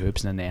so many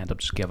hoops, and then they end up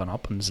just giving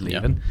up and just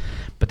leaving.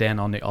 But then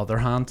on the other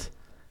hand,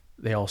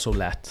 they also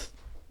let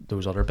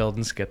those other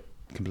buildings get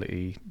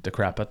completely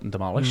decrepit and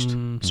demolished.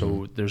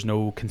 So there's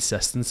no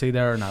consistency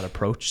there in that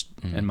approach,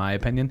 in my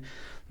opinion.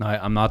 Now,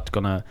 I'm not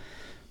gonna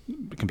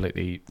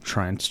completely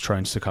trounce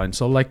the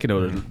council, like, you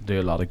know, they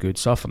do a lot of good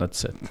stuff, and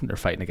they're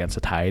fighting against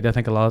the tide, I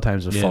think, a lot of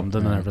times with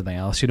funding and everything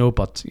else, you know.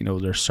 But, you know,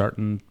 there's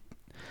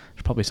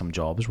probably some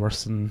jobs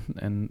worse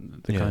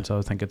in the council,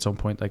 I think, at some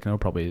point, like, you know,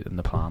 probably in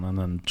the planning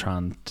and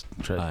trying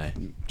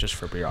just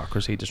for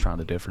bureaucracy, just trying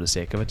to do it for the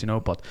sake of it, you know.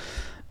 But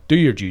do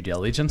your due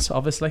diligence,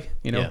 obviously,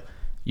 you know.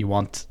 You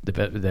want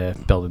the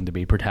building to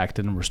be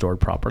protected and restored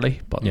properly,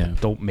 but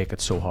don't make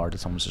it so hard that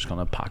someone's just going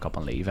to pack up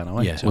and leave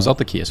anyway. Yeah. So was that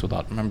the case with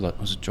that? Remember that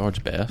was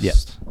George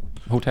Best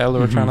hotel they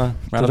were trying to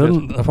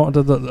renovate? I thought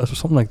it was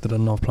something like they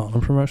didn't have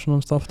planning permission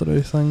and stuff to do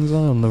things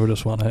on, and they were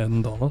just went ahead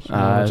and done it.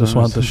 Just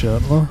went to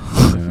shit.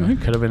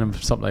 It could have been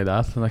something like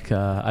that. Like,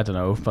 I don't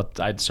know, but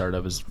I'd heard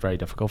it was very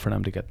difficult for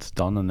them to get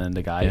done. And then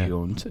the guy who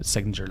owned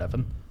Signature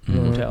Living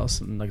hotels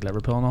in like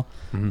Liverpool and all,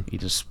 he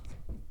just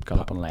got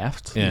up and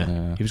left. He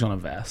was going to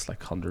invest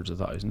like hundreds of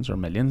thousands or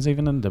millions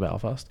even into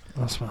Belfast.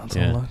 That's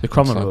mental. The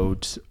Crumlin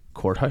Road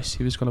courthouse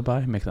he was going to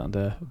buy, make that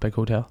into a big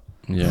hotel.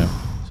 So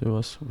it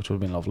was, which would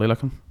have been lovely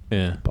looking.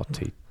 But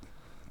he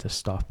just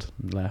stopped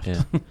and left.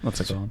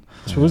 That's it gone.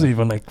 I suppose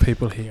even like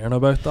people hearing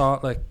about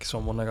that, like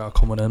someone like that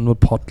coming in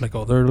would put like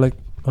other like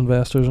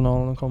investors and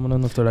all coming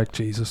in, if they're like,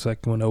 Jesus,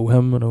 like, we know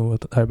him, we know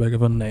how big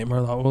of a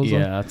namer that was.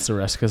 That's the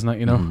risk, isn't it,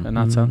 you know, in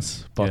that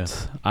sense.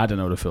 But I don't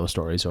know the full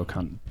story, so I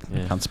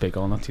can't speak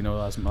on it, you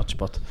know, as much.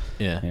 But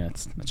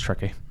it's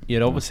tricky.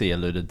 You'd obviously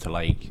alluded to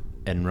like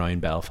in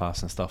round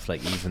Belfast and stuff,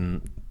 like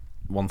even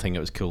one thing that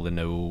was cool to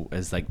know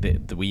is like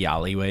the wee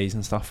alleyways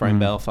and stuff around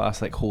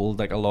Belfast like hold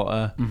like a lot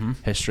of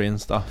history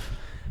and stuff.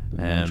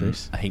 I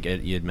think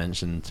you had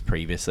mentioned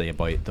previously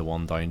about the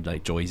one down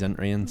like Joy's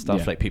Entry and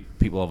stuff. Like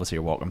people obviously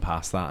are walking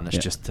past that, and it's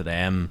just to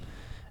them,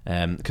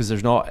 because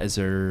there's not. Is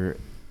there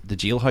the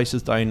jailhouse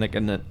is down like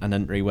in an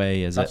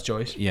entryway? That's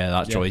Joy's.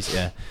 That's Joy's.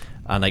 Yeah,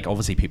 and like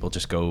obviously people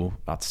just go.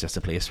 That's just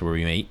a place where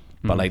we meet.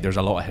 But like there's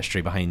a lot of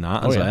history behind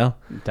that as well.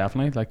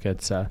 Definitely, like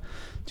it's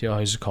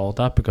jailhouse is called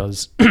that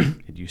because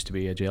it used to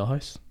be a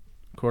jailhouse,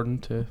 according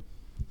to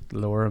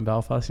lower in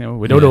Belfast, you know.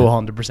 We don't know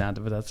 100%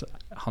 of it, that's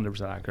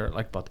 100% accurate,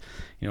 like, but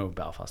you know,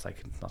 Belfast,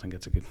 like, nothing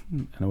gets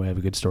in a way of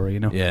a good story, you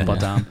know.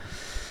 But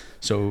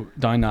so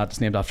down that,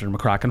 it's named after the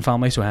McCracken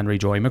family. So Henry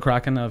Joy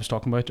McCracken, I was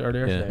talking about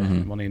earlier,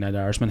 one of the United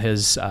Irishmen,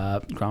 his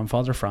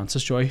grandfather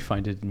Francis Joy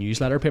founded a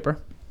newsletter paper.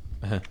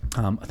 I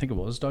think it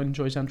was down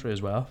Joy's Entry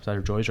as well. It was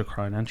either Joy's or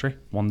Crown Entry,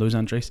 one of those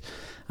entries,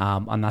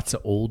 and that's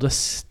the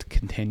oldest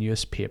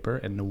continuous paper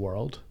in the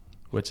world,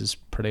 which is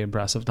pretty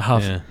impressive to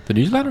have. The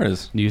newsletter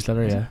is?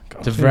 God,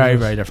 it's a very,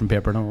 very different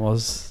paper than it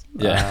was.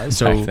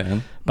 So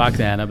back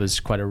then it was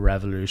quite a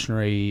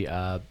revolutionary,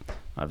 I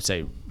would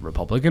say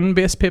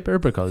Republican-based paper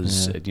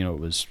because it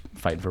was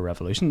fighting for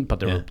revolution, but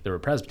they were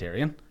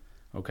Presbyterian.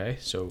 Okay,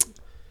 so...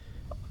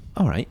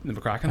 All right. The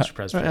McCrackens were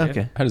Presbyterian.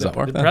 Okay. How does that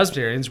work? The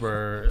Presbyterians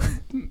were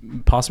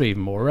possibly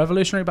even more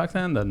revolutionary back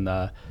then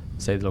than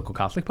say the local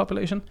Catholic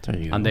population.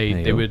 And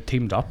they would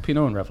teamed up, you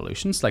know, in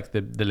revolutions. Like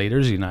the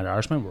leaders of the United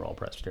Irishmen were all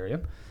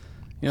Presbyterian.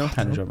 You know,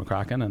 Henry Joy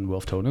McCracken and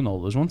Wolfe Tone and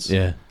all those ones.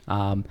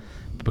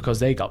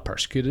 Because they got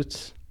persecuted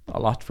a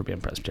lot for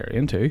being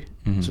Presbyterian too.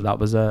 So that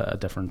was a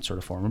different sort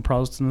of form of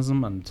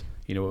Protestantism, and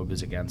you know, it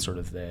was against sort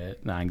of the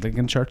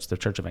Anglican Church. The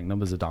Church of England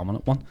was the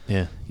dominant one.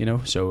 You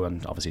know, so,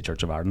 and obviously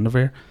Church of Ireland over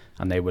here,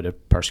 and they would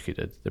have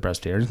persecuted the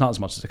Presbyterians, not as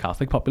much as the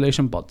Catholic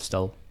population, but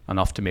still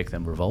enough to make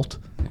them revolt.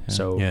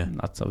 So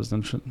that was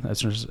an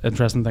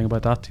interesting thing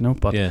about that, you know.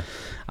 But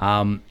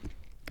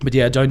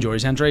down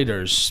Joy's Entry,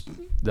 there's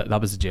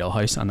that was the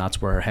jailhouse, and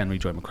that's where Henry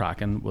Joy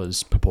McCracken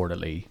was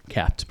purportedly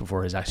kept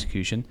before his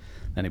execution.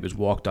 Then he was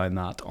walked down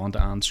that onto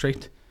Ann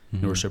Street. You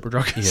know where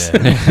Superdrug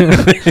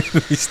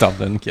is. He stopped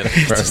in,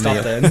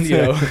 you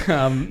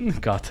know.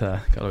 Got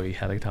a wee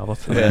headache tablet.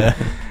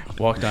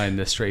 Walked down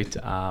the street,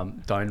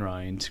 down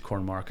round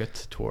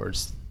Cornmarket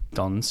towards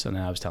Duns, and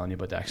then I was telling you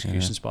about the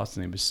execution spots,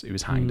 and he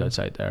was hanged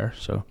outside there.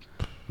 So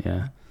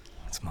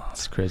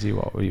it's crazy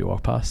what you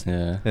walk past.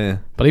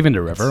 But even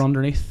the river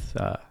underneath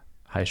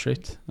High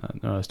Street,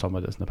 I was talking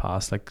about this in the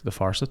past, like the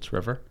Farset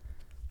River.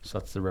 So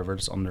that's the river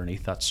that's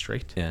underneath that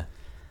street.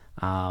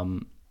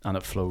 And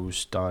it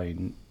flows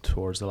down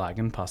towards the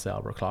Lagan past the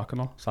Albert Clock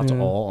and all. So that's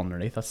all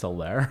underneath. That's still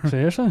there.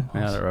 Seriously?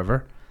 The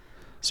river.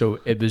 So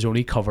it was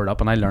only covered up,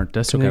 and I learnt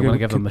this. Okay, I'm going to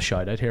give them a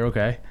shout out here.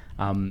 Okay,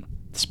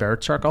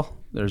 Spirit Circle.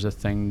 There's a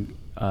thing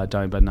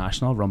down by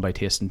National, run by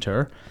Taste and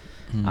Tour,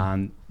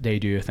 and they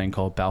do a thing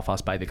called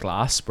Belfast by the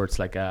Glass, where it's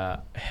like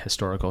a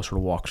historical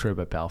sort of walkthrough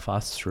about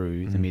Belfast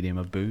through the medium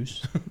of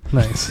booze.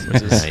 Nice.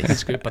 Which is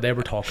it's good. But they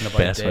were talking about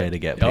best way to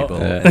get people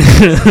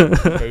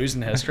booze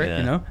and history.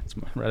 You know, it's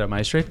right up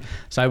my street.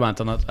 So I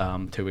went on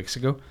it 2 weeks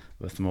ago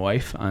with my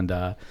wife, and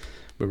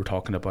we were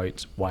talking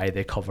about why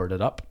they covered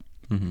it up.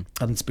 And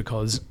it's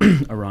because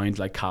around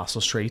like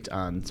Castle Street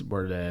and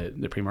where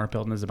the Primark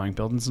building is, the bank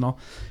buildings and all,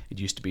 it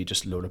used to be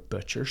just a load of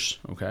butchers,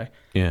 okay?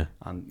 Yeah.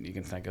 And you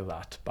can think of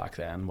that back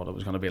then, what it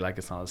was going to be like.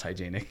 It's not as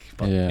hygienic,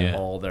 but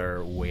all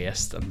their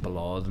waste and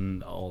blood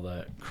and all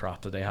the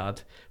crap that they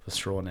had was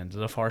thrown into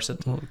the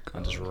faucet and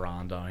just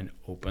ran down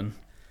open,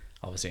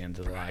 obviously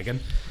into the lagoon.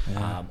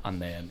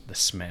 And then the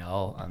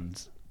smell and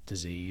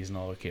disease and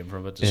all that came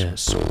from it just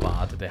was so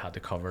bad that they had to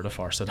cover the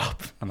faucet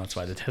up, and that's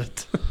why they did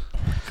it.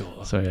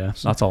 God. So yeah,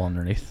 that's all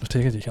underneath. I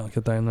take it you can't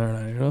get down there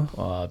now, you know?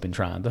 I've been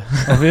trying to.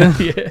 Have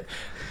you? Yeah.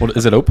 Well,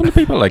 is it open to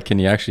people? Like, can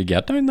you actually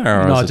get down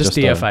there? Or No, is it just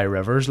a- DFI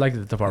Rivers, like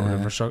the Department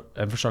of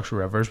Infrastructure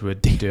Rivers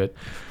would do it.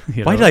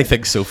 Why did I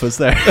think sofas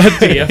there?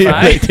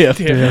 DFI?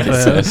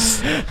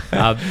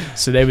 DFI.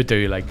 So they would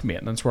do like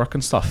maintenance work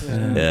and stuff.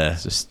 Yeah.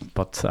 It's just,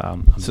 but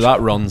So that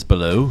runs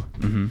below.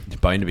 Mm-hmm. There's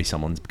bound to be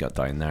someone's got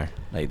down there.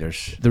 Like there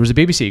was a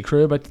BBC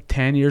crew about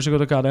 10 years ago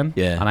that got in.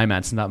 Yeah. And I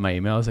mentioned that in my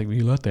email. I was like, will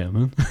you let them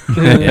in?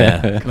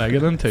 Yeah. Can I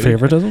get in too?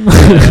 Favoritism?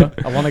 Yeah.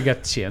 I want to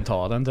get Shane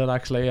Todd into it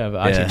actually. I've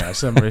actually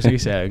messaged him recently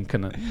saying,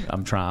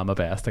 I'm trying my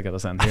best to get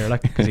us in here,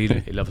 like, because he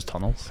loves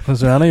tunnels. Is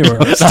there anywhere?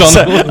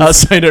 That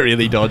sounded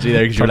really dodgy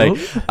there because you're like,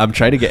 I'm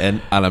trying to get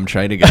in and I'm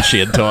trying to get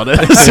Shane Todd in.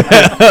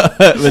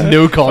 With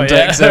no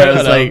context there. I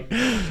was like,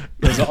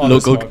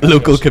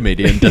 local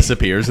comedian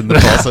disappears in the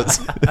faucets.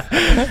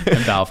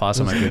 In Belfast,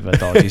 it might be a bit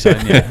dodgy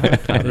sound. Yeah,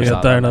 You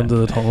get down into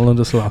the tunnel and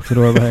just lock the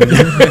door behind you.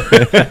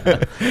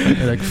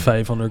 You're like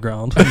 500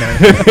 grand.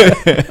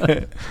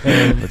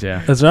 But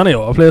yeah. Is there any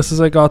other places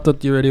I got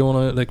that you really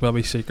want to, like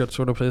maybe secret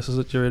sort of places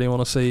that you really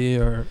want to see,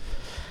 or?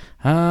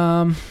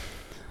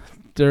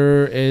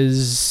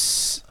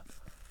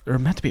 There are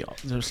meant to be.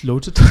 There's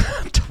loads of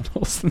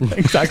tunnels and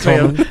things.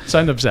 Actually, I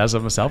sound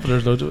obsessive myself, but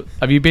there's loads of.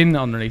 Have you been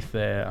underneath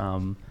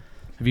the?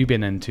 Have you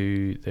been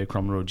into the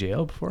Crum Road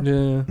jail before?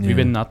 Yeah. Have you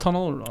been in that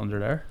tunnel under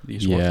there? You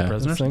used to watch the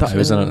prisoners. I think I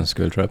was in it on a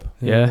school trip.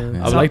 Yeah.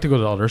 Yeah. I would like to go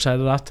to the other side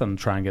of that and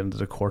try and get into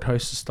the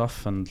courthouse and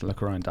stuff and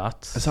look around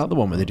that. Is that the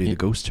one where they do the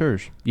ghost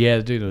tours? Yeah,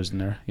 they do those in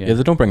there. Yeah, Yeah,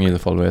 they don't bring you the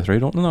full way through,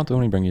 don't they? Not they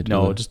only bring you to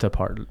no, the, just a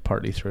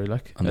partly through,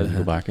 like. and then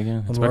go back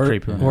again. It's And a bit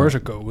creepy. where's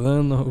it go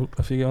then?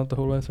 If you got the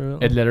whole way through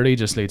it? It literally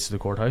just leads to the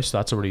courthouse.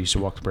 That's where they used to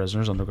walk the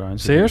prisoners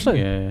underground. So Seriously?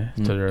 Yeah.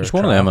 to their There's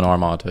one of them in trial.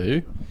 Armagh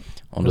too,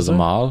 under Is the there?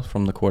 mall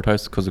from the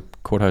courthouse, because the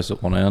courthouse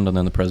at one end and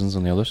then the prison's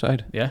on the other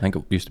side. Yeah. I think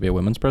it used to be a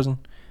women's prison,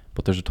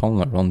 but there's a tunnel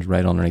that runs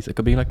right underneath. It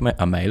could be like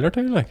a mile or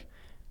two, like.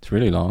 It's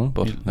really long,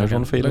 but there's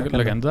one feel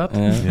look into that.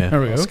 Yeah. Yeah.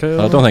 There we go. That's cool.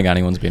 But I don't think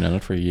anyone's been in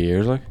it for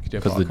years, like. Could you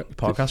have a 'cause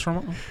podcast from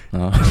it?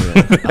 No.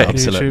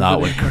 Absolutely, that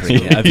would YouTube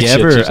crazy. Have you Shit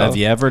ever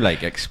yourself.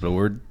 like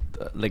explored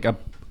like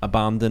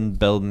abandoned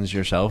buildings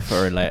yourself,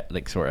 or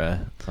like sort of?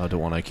 I don't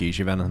want to accuse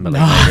you of anything, but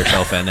like let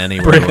yourself in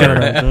anywhere. Break it where,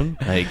 around.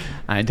 like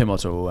I ain't too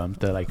much to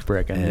like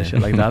break into Yeah.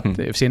 shit like that.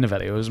 You've seen the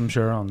videos, I'm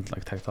sure, on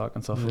like TikTok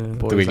and stuff. Yeah.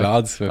 Boys, The wee like,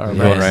 lads are going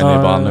amazing. around the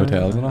abandoned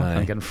hotels and all. Aye.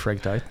 and getting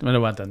freaked out. When I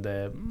went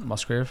into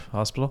Musgrave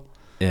Hospital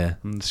yeah,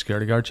 and the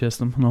security guard chased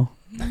them, and all.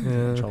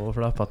 Yeah. Trouble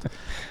for that, but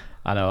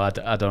I know, I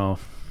don't know.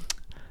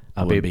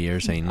 that would be your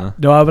scene, huh?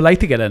 No, I would like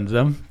to get into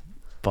them,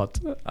 but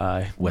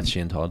With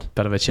Shane Todd.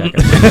 bit of a check.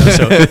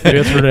 So do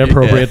it through the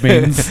appropriate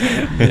means.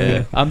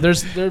 Yeah.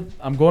 And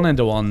I'm going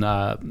into one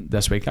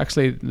this week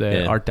actually,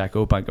 the Yeah. Art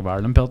Deco Bank of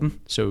Ireland building.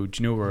 So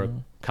do you know where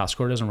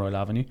Cascourt is on Royal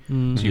Avenue?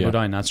 Mm. So you Yeah. go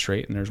down that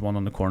street and there's one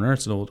on the corner.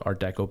 It's an old Art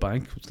Deco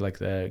bank with like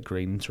the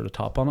green sort of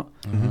top on it.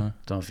 Don't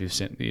know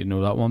if you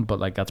know that one, but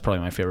like that's probably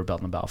my favorite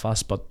building in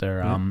Belfast. But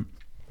they're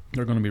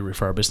going to be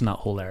refurbishing that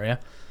whole area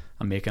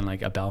and making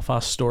like a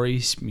Belfast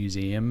stories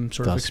museum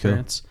sort of That's cool.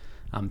 experience.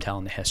 I'm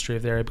telling the history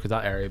of the area because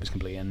that area was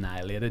completely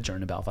annihilated during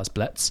the Belfast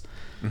Blitz.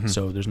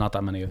 So there's not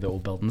that many of the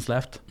old buildings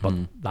left, but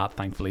that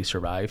thankfully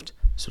survived.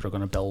 So they're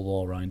going to build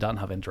all around that and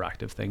have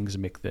interactive things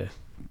and make the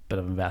bit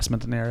of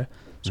investment in the area.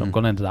 So I'm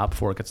going into that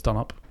before it gets done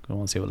up. I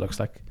want to see what it looks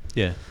like.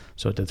 Yeah,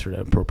 So I did through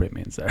the appropriate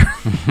means there.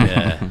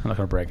 yeah, I'm not going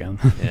to break in.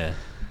 yeah.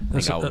 I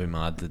think that would be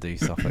mad to do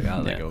stuff like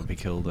that. Like Yeah. it would be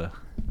cool to.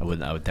 I would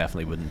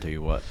definitely wouldn't do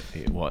what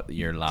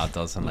your lad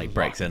does and like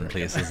breaks in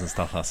places and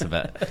stuff. That's a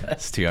bit.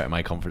 It's too out of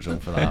my comfort zone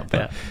for that.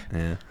 But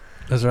yeah.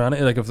 Is there any,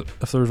 like,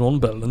 if there was one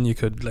building you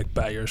could like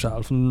buy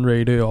yourself and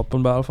redo up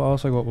in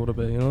Belfast, like what would it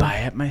be? You know? Buy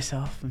it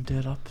myself and do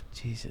it up.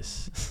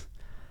 Jesus.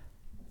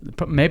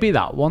 Maybe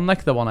that one,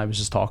 like the one I was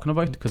just talking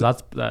about, because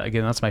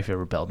again that's my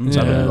favorite building. So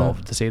I would Yeah.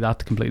 love to see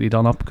that completely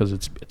done up because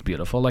it's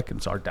beautiful. Like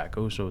it's Art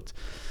Deco, so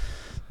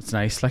it's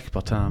nice. Like,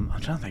 but I'm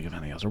trying to think of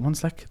any other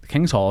ones. Like the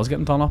King's Hall is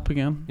getting done up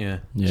again. Yeah.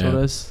 So it Yeah.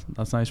 is.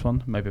 That's a nice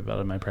one. Maybe a bit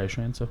of my price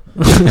range. So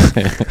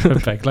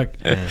big, like,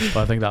 Yeah.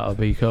 but I think that would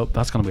be cool.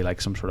 That's gonna be like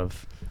some sort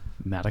of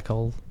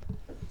medical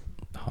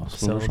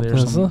Hospital or facility or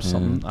something. something. Is it?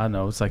 something. I don't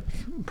know. It's like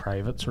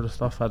private sort of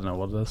stuff. I don't know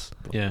what it is.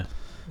 Yeah.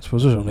 I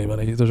suppose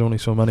there's only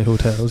so many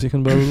hotels you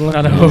can build. Like.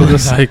 I know.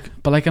 Just like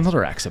But like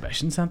another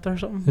exhibition centre or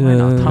something. Why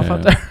not have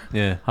it Yeah. there?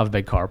 Yeah. Have a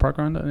big car park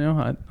around it. You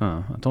know,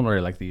 I don't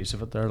really like the use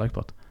of it there. Like,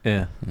 but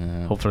Yeah.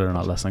 Yeah. hopefully they're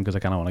not listening because I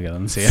kind of want to get in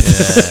and see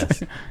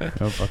it. Yeah.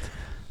 You know,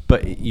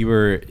 But we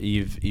were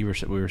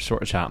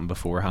sort of chatting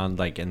beforehand,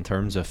 like in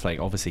terms of like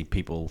obviously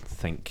people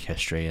think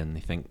history and they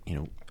think, you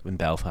know, in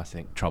Belfast, I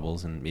think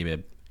Troubles and maybe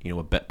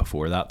a bit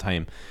before that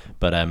time,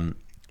 but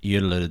you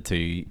alluded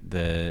to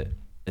the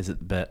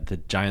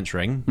Giant's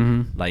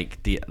Ring, like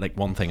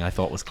one thing I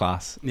thought was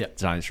class. Yeah,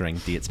 Giant's Ring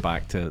dates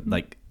back to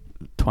like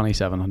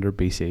 2700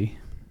 BC.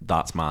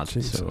 That's mad.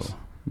 Jesus. So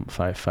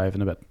five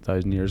and a bit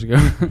thousand years ago.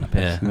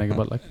 Yeah. Think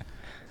about like,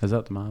 is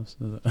that the maths?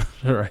 Is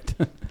it? Right.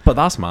 But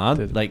that's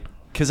mad. Like,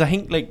 because I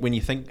think like when you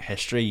think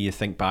history, you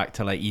think back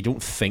to like, you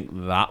don't think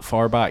that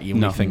far back. You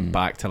only think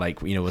back to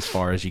like, you know, as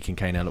far as you can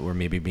kind of, or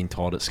maybe being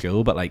taught at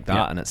school. But like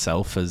that in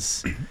itself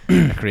is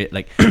a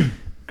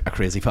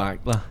crazy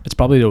fact. It's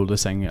probably the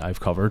oldest thing I've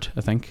covered.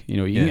 I think, you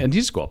know, and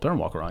you just go up there and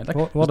walk around.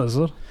 Like, what is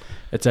it?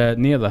 It's a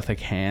Neolithic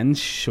henge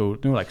show, you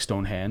know, like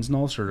stone hens and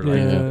all sort of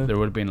like. There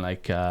would have been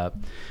like,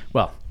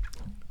 well,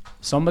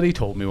 somebody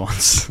told me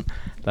once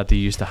that they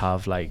used to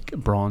have like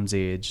Bronze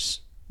Age,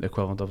 the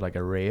equivalent of like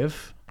a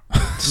rave.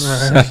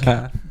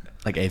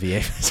 Like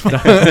AVA.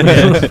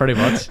 Yeah, pretty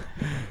much.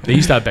 They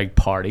used to have big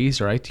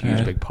parties, right?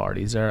 Huge big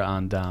parties there,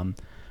 and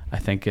I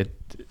think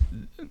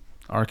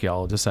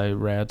archaeologists, I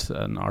read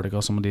an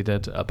article somebody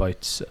did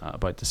about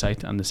the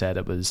site, and they said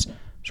it was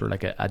sort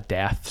of like a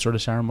death sort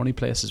of ceremony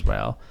place as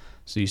well.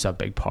 So you used to have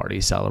big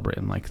parties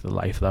celebrating like the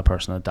life of that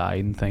person that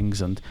died and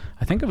things, and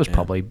I think it was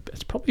probably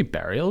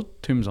burial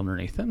tombs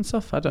underneath it and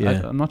stuff.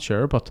 I'm not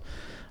sure, but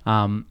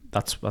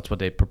that's what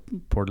they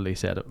purportedly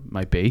said it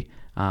might be.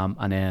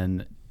 And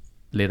then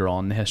later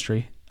on in the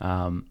history,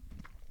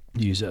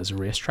 use it as a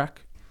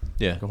racetrack.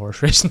 Yeah, like a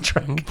horse racing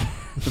track,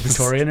 the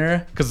Victorian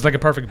era, because it's like a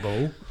perfect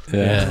bowl.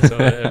 Yeah, so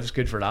it was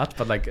good for that.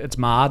 But like, it's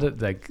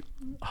mad like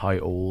how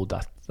old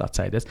that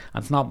site is,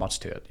 and it's not much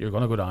to it. You're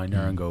gonna go down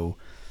there and go,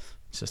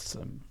 it's just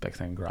a big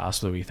thing of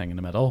grass with a wee thing in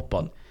the middle.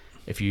 But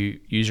if you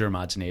use your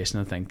imagination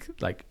and think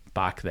like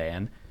back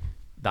then,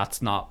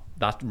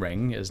 that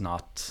ring is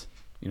not,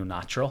 you know,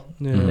 natural.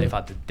 They've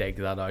had to dig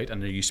that out,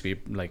 and there used to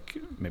be like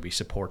maybe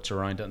supports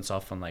around it and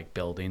stuff, and like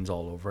buildings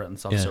all over it and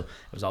stuff. So it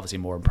was obviously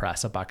more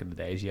impressive back in the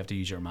days. You have to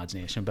use your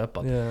imagination a bit,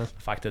 but the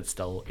fact that it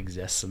still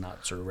exists and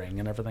that sort of ring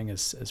and everything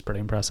is pretty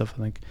impressive,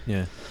 I think.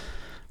 Yeah.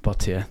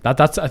 But yeah,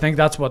 that's I think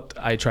that's what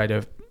I try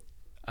to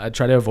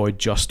avoid,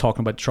 just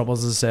talking about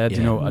Troubles, as I said.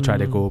 You know, I try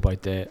to go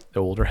about the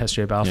older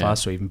history of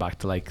Belfast, so even back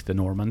to like the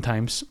Norman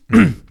times.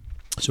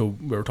 So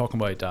we were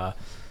talking about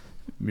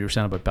you were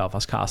saying about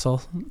Belfast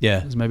Castle.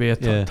 Yeah, it's maybe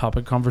a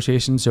topic of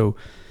conversation. So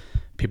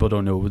people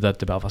don't know that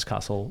the Belfast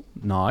Castle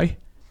now,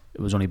 it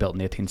was only built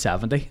in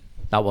 1870.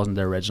 That wasn't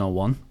the original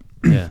one.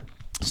 Yeah.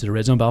 So the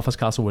original Belfast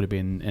Castle would have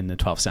been in the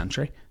 12th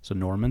century. So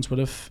Normans would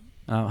have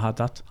had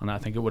that, and I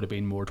think it would have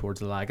been more towards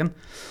the Lagan.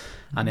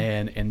 And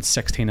then in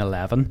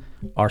 1611,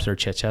 Arthur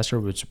Chichester,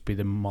 which would be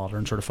the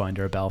modern sort of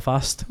founder of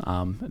Belfast,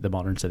 the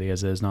modern city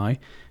as it is now,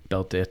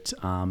 built it.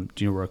 Do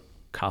you know where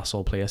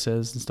Castle Place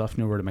is and stuff?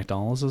 You know where the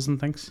McDonald's is and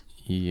things?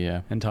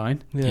 Yeah. In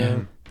town?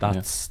 Yeah.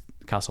 That's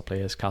Castle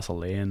Place, Castle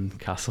Lane,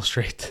 Castle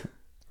Street.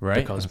 Right.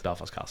 Because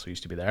Belfast Castle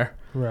used to be there.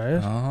 Right.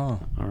 Oh.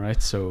 All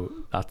right. So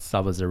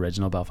that was the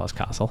original Belfast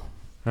Castle.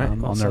 Right.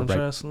 On there,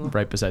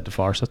 right beside the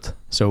Farset.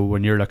 So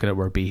when you're looking at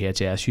where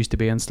BHS used to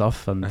be and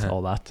stuff and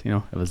all that, you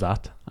know, it was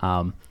that.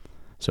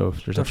 So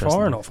there's they're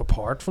far enough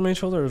apart from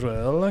each other as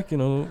well, like, you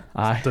know,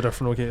 the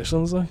different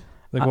locations. Like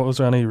what was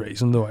there any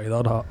reason the way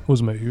that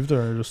was moved,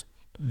 or just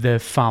the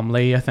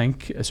family? I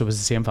think so. It was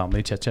the same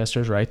family,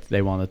 Chichesters, right?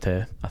 They wanted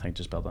to, I think,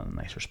 just build in a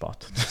nicer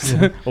spot,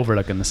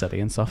 overlooking the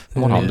city and stuff.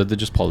 What happened? Did they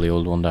just pull the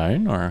old one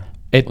down, or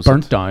it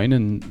burnt down?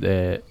 And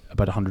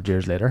about 100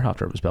 years later,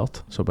 after it was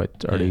built, so about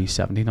early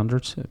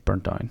 1700s, it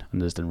burnt down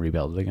and they just didn't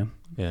rebuild it again.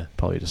 Yeah,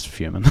 probably just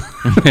fuming.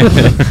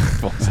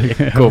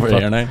 Go over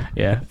there now.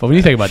 Yeah, but when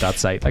you think about that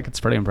site, like, it's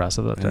pretty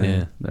impressive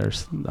that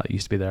there's that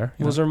used to be there.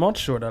 Was there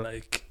much sort of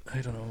like,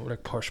 I don't know,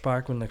 like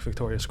pushback when like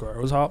Victoria Square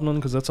was happening?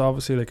 Because that's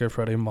obviously like a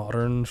pretty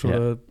modern sort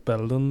of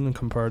building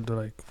compared to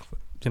like,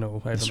 you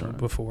know, I don't know,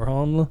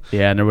 beforehand.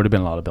 Yeah, and there would have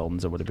been a lot of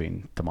buildings that would have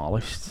been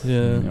demolished.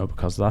 Yeah, you know,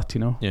 because of that, you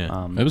know.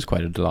 Yeah, it was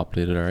quite a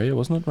dilapidated area,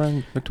 wasn't it,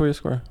 around Victoria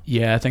Square?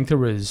 Yeah, I think there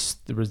was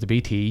the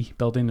BT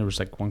building. There was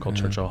like one called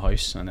Churchill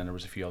House, and then there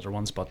was a few other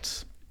ones,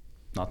 but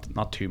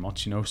not too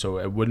much, you know. So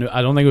it wouldn't.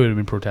 I don't think it would have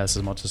been protested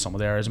as much as some of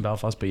the areas in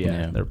Belfast, but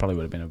there probably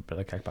would have been a bit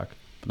of kickback.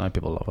 But now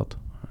people love it.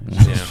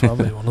 Yeah,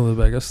 probably one of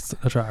the biggest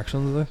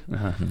attractions.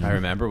 I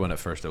remember when it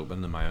first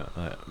opened.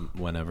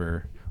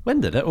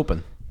 When did it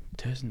open?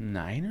 2009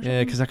 or something?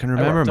 Yeah, because I can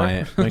remember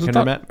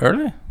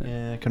early.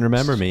 Yeah, I can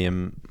remember me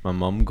and my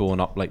mum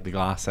going up like the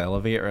glass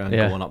elevator and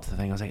going up to the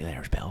thing. I was like,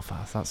 "There's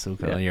Belfast. That's so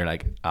cool." And you're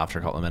like, after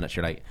a couple of minutes,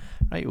 you're like,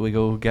 "Right, we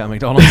go get a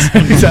McDonald's."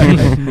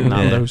 Exactly.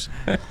 Nando's.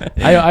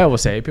 I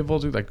always say people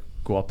do like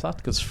go up that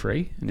because it's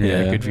free and you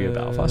get a good view of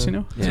Belfast. You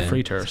know, it's a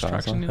free tourist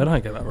attraction. I don't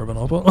think I've ever been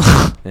up it.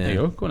 There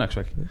you go next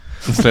week.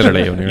 It's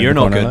literally you're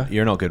not good.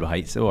 You're not good with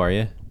heights, though, are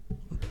you?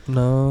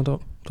 No,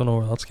 don't know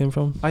where that came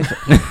from. I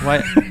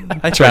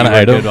try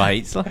to good with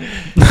heights. I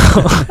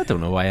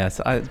don't know why I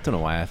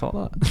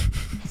thought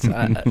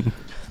that.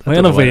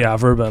 When have we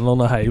ever been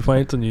on a high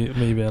point and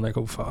me being like,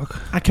 oh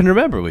fuck? I can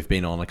remember we've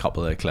been on a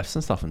couple of cliffs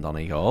and stuff in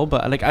Donegal,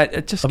 but like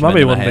it just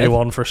maybe wouldn't be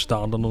one for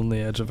standing on the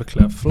edge of a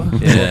cliff.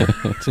 Like. Yeah,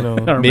 you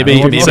know,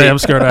 maybe say I'm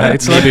scared of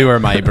heights. Maybe where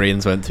my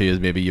brains went to is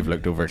maybe you've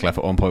looked over a cliff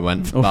at one point,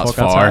 went that's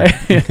far,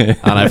 and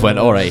I've went,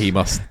 all right, he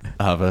must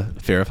have a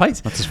fear of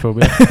heights. That's his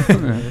phobia.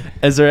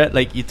 Is there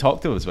like you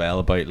talked to as well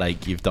about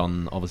like you've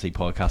done obviously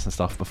podcasts and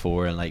stuff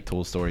before and like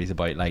told stories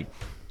about like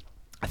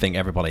I think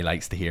everybody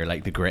likes to hear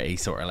like the gritty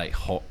sort of like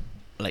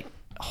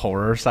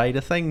horror side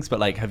of things, but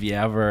like have you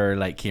ever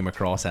like came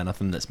across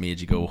anything that's made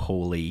you go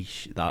holy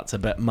that's a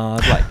bit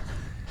mad, like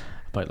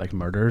about like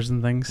murders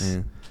and things?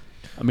 Yeah.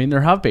 I mean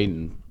there have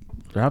been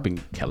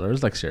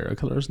killers, like serial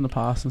killers in the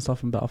past and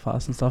stuff in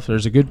Belfast and stuff.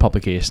 There's a good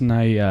publication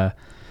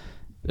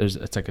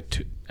it's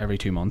like every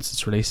 2 months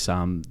it's released,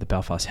 the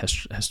Belfast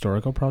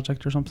Historical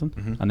Project or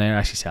something, and they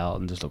actually sell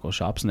it in just local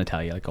shops and they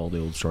tell you like all the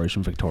old stories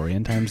from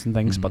Victorian times and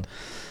things. But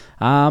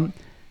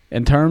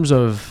in terms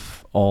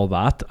of all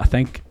that, I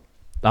think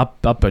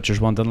that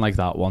butcher's one didn't like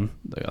that one.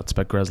 That's a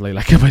bit grisly,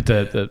 like about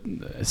the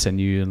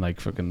sinew and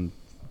like fucking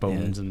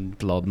bones and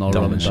blood and all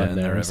running down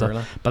there and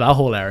stuff. But that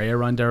whole area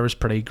around there was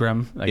pretty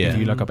grim. Like if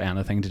you look up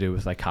anything to do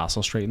with like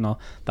Castle Street and all,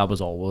 that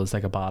was always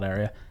like a bad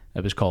area.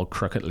 It was called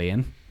Crooked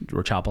Lane,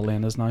 where Chapel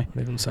Lane is now. It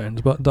even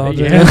sounds but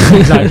dodgy. Yeah,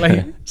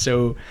 exactly.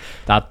 So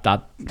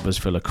that was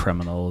full of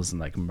criminals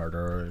and like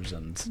murderers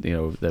and you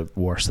know the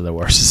worst of the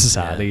worst of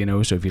society. You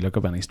know, so if you look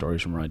up any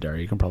stories from around there,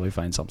 you can probably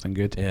find something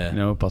good. Yeah. You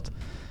know, but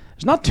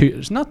it's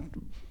not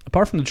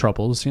apart from the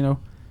troubles. You know.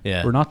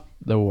 Yeah. We're not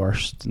the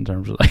worst in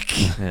terms of like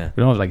we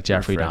don't have like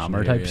Jeffrey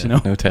Dahmer types. You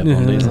know. No Ted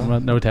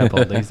Bundys. No Ted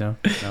Bundys. No.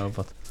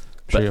 But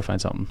I'm sure you'll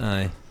find something.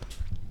 Aye.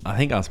 I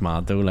think that's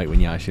mad though, like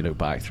when you actually look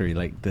back through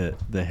like the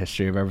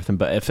history of everything.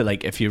 But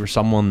if you were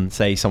someone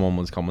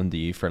was coming to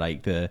you for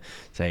like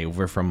say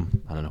over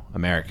from I don't know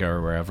America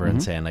or wherever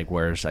and saying like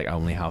where's like I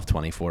only have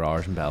 24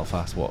 hours in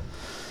Belfast,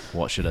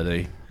 what should I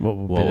do?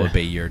 What would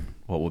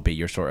be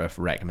your sort of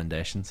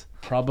recommendations?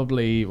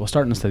 Probably we'll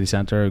start in the city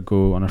centre,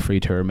 go on a free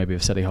tour maybe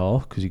of City Hall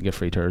because you can get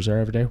free tours there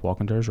every day,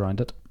 walking tours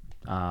around it.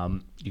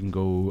 You can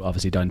go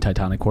obviously down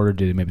Titanic Quarter,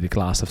 do maybe the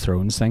Glass of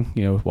Thrones thing,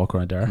 you know, walk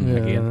around there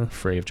again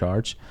free of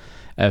charge.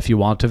 If you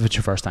want to, if it's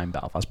your first time in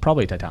Belfast,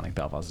 probably Titanic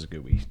Belfast is a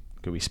good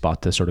wee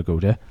spot to sort of go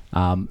to.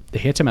 The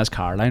HMS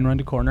Caroline round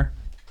the corner,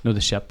 you know, the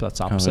ship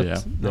that's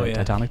opposite the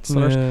Titanic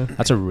distillers.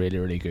 That's a really,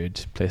 really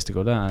good place to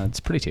go to, and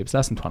it's pretty cheap. It's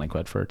less than 20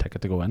 quid for a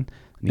ticket to go in.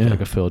 And you get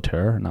like a full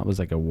tour, and that was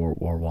like a World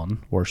War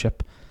One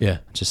warship. Yeah,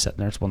 it's just sitting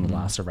there. It's one of the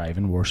last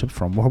surviving warships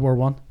from World War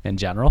One in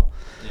general.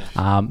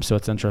 Yeah. So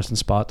it's an interesting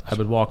spot. I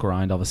would walk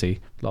around, obviously,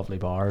 lovely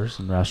bars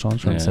and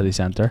restaurants around the city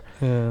centre.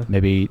 Yeah.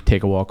 Maybe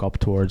take a walk up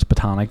towards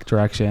Botanic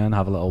direction,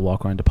 have a little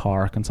walk around the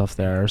park and stuff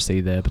there, see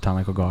the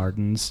botanical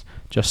gardens.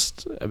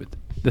 Just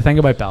the thing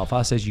about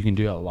Belfast is you can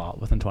do a lot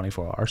within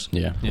 24 hours.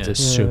 Yeah. It's a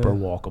super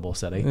walkable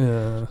city.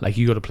 Yeah. Like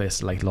you go to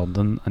places like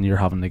London and you're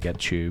having to get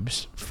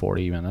tubes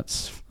 40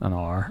 minutes, an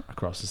hour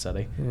across the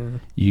city. Yeah.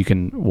 You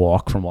can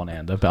walk from one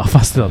end of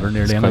Belfast to the other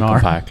nearly in an hour.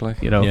 Compact,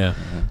 like. You know. Yeah.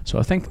 So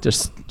I think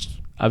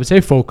I would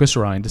say focus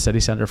around the city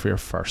centre for your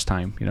first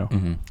time, you know.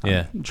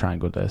 Mm-hmm. Try and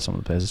go to some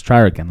of the places. Try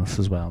our Guinness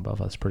as well in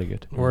Belfast. It's pretty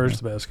good.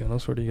 Where's the best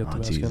Guinness? Where do you get the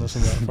best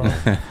Guinness in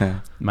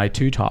Belfast? My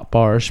two top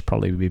bars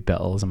probably would be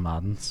Bittles and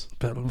Madden's.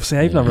 Bittles. See,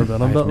 I've never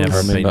been on Bittles.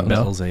 Never been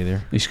Bittles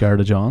either. You scared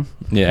of John?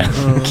 Yeah.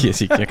 In case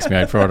he kicks me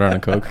out for ordering a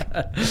Coke.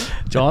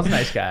 John's a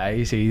nice guy.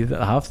 You see,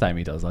 half the time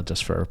he does that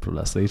just for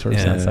publicity sort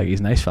of sense. Like he's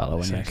a nice fellow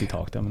when you actually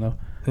talk to him though.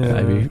 Yeah.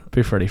 I'd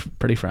be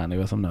pretty friendly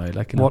with him now.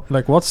 Like, you know.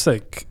 What's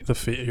like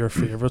your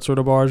favourite sort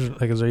of bars?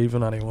 Like, is there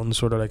even anyone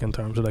sort of like in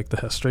terms of like the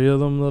history of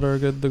them that are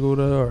good to go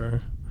to?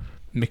 Or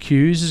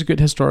McHugh's is a good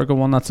historical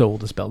one. That's the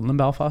oldest building in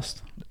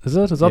Belfast. Is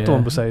it? Is that the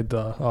one beside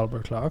the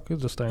Albert Clock?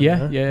 It's just down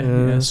there.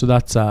 Yeah. So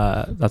that's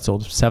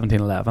old.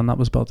 1711 that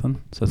was built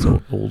in. So it's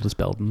the oldest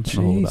building in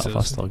the whole of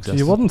Belfast still exists.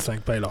 You wouldn't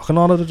think by looking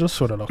on it just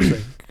sort of looks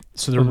like.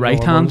 So the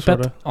right hand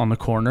bit on the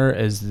corner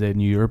is the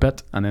newer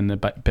bit, and then the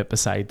bit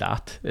beside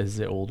that is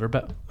the older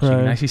bit. So you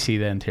can actually see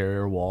the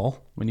interior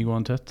wall when you go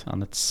into it,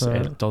 and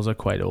it does look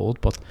quite old.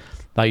 But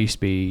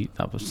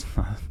that was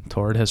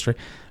torrid history.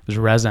 It was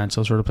a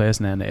residential sort of place,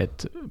 and then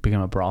it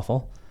became a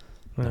brothel.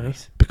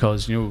 Nice.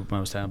 Because you know when I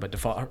was telling about the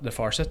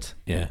Farset.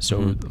 Yeah. So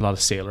a lot of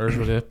sailors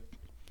would have,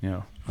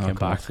 came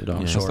back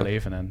on shore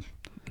leave and then.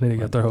 Need to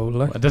get their whole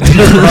like.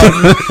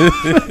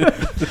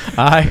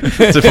 Aye,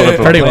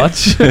 pretty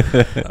much.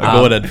 I'm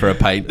going in for a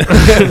pint.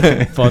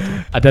 But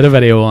I did a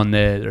video on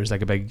there's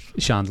like a big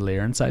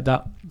chandelier inside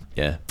that.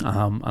 Yeah.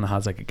 And it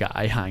has like a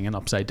guy hanging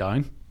upside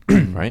down.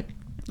 Right.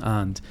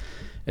 And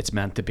it's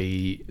meant to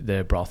be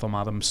the brothel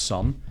madam's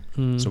son.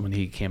 So when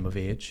he came of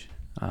age,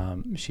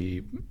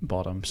 she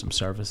bought him some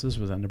services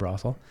within the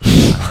brothel.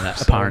 And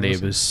apparently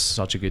it was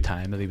such a good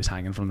time that he was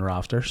hanging from the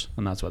rafters,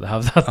 and that's why they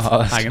have that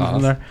hanging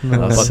from there.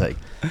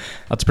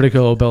 That's a pretty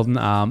cool building.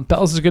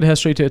 Belfast has a good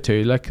history to it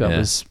too. Like that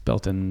was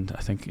built in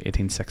I think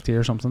 1860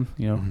 or something.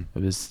 You know,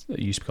 it used to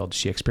be called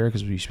Shakespeare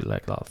because we used to be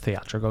like a lot of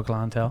theatrical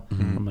clientele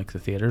from like the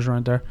theaters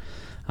around there.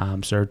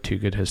 So there are two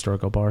good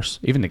historical bars.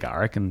 Even the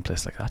Garrick and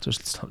places like that.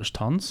 There's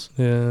tons.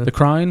 Yeah. The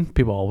Crown,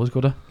 people always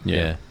go to.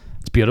 Yeah.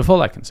 It's beautiful,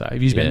 like inside.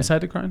 Have you been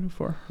inside the Crown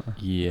before?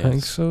 Yes. I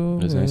think so.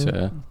 It is nice,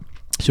 yeah.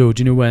 So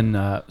do you know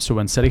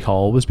when City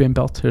Hall was being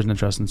built? Here's an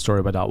interesting story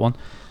about that one.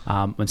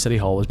 When City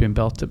Hall was being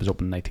built, it was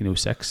opened in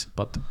 1906,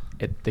 but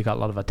they got a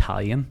lot of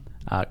Italian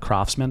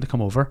craftsmen to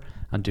come over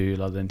and do a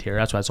lot of the interior.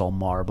 That's why it's all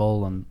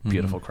marble and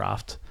beautiful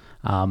craft.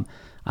 And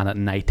at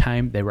night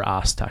time, they were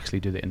asked to actually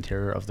do the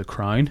interior of the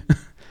Crown.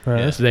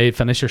 Right. So they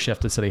finished their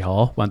shift at City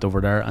Hall, went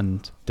over there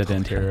and did the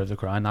interior of the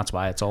Crown. That's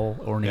why it's all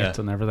ornate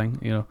and everything,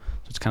 you know.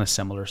 So it's kind of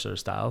similar sort of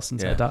styles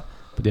inside that.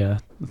 But yeah,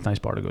 it's a nice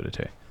bar to go to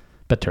too.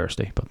 Bit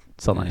touristy, but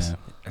still nice.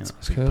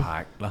 It's cool.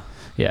 packed.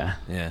 Yeah.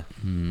 Yeah.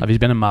 Have you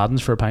been in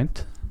Madden's for a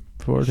pint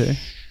before too?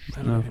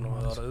 I don't even know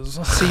what that is.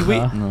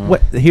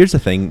 See, here's the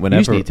thing. You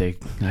Whenever just need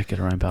to get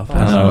around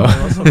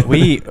Belfast.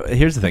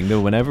 here's the thing though.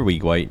 Whenever we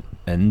go out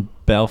in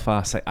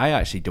Belfast, I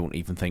actually don't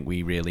even think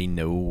we really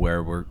know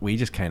where we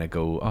just kind of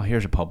go. Oh,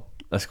 here's a pub.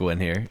 Let's go in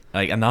here.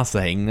 Like, and that's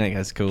the thing. Like,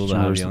 it's cool to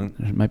have young.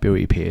 There might be a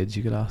wee page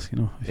you could ask. You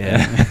know.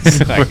 Yeah.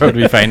 Where would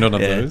we find one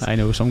of those? I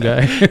know some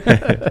guy.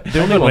 The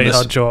only way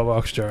had Joe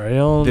Box Jerry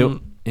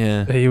on.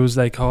 He was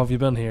like, "Oh, have you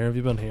been here? Have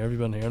you been here? Have you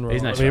been here?" And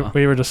He's nice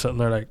we were just sitting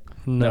there like,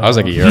 "No." I was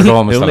like a year ago. The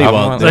only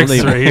one, like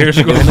 3 years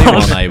ago. The only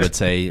one I would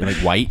say, like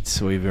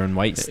White's. We've been in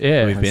White's.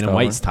 Yeah, we've been in Tavern.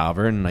 White's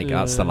Tavern. Like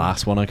that's the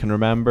last one I can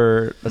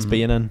remember us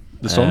being in.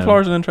 The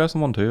Sunflower's an interesting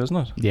one too, isn't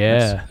it?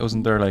 Yeah.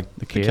 Wasn't there like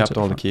The they cage kept at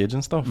all the the front. cage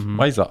and stuff?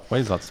 Why is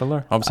that still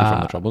there? Obviously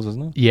from the Troubles,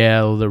 isn't it?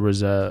 Yeah, well, there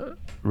was a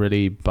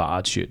really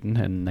bad shooting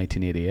in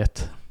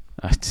 1988.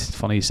 It's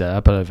funny you said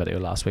that, but I had a video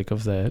last week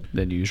of the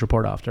news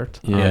report after it.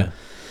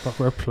 Fuck,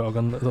 we're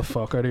plugging the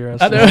fuck out of your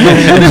I know.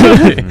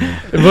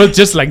 It was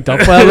just linked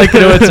up well, like, you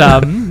know, it's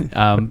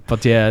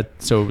but yeah,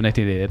 so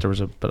 1988 there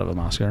was a bit of a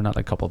massacre and that,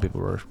 like a couple of people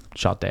were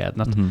shot dead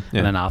in it. And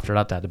then after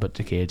that they had to put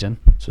the cage in,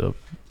 so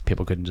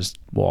people couldn't just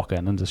walk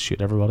in and just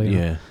shoot everybody. You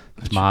know?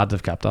 It's mad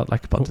they've kept that,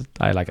 like, but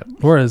I like it.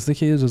 Where is the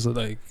cage? Is it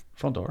like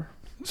Front door.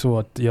 so?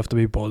 What, do you have to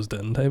be buzzed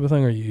in type of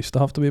thing, or you used to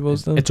have to be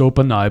buzzed in? It's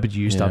open now, but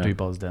you used to have to be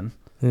buzzed in.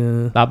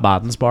 Yeah. That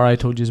Madden's bar I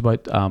told you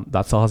about,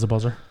 that still has a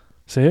buzzer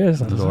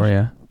Serious? at the door,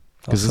 yeah.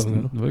 That's Because so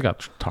good. we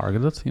got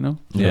targeted, you know.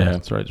 Yeah.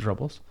 It's right, the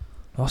Troubles.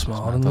 That's mad,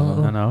 mad,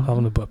 isn't it? I know.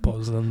 Having to put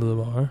buzzed into the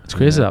bar. It's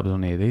crazy that was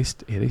on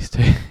 80s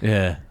too.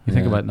 Yeah. You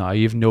think about it now,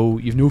 you've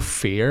no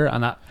fear,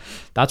 and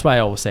that's why I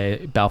always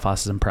say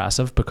Belfast is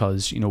impressive,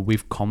 because you know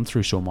we've come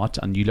through so much,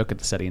 and you look at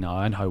the city now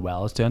and how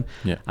well it's doing.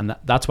 Yeah. And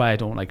that's why I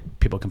don't like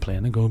people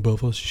complaining and going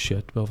Belfast is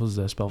shit, Belfast is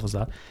this, Belfast is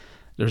that.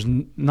 There's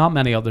not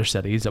many other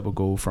cities that will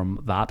go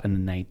from that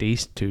in the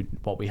 90s to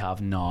what we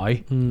have now,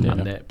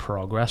 and the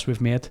progress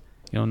we've made,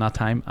 you know, in that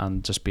time,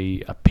 and just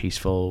be a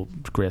peaceful,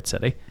 great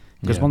city.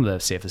 Because one of the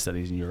safest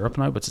cities in Europe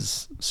now, which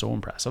is so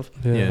impressive.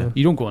 Yeah.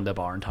 You don't go into a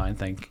bar in town and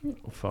think,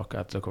 oh, fuck, I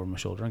have to look over my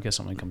shoulder in case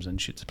someone comes in and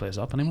shoots the place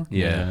up anymore.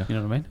 Yeah. You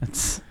know what I mean?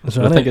 It's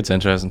I think it's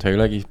interesting too.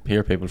 Like you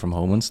hear people from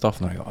home and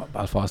stuff, and they're like, "Oh,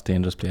 Belfast,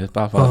 dangerous place,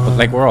 Belfast." But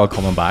like we're all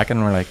coming back,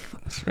 and we're like,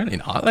 "It's really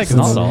not. Like it's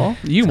not at all.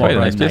 You walk quite a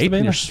around nice place night to be and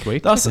in. you're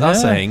sweet. That's the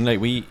thing.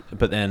 Like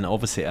but then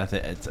obviously I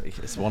think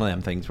it's one of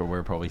them things where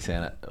we're probably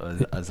saying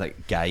it as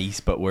like guys,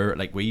 but we're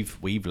like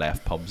we've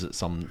left pubs at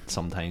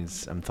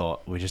sometimes and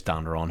thought we just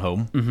dander on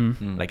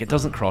home. Like it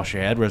doesn't cross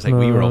your head. Whereas like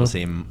we were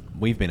obviously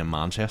we've been in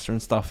Manchester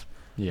and stuff.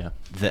 Yeah.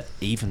 That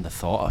even the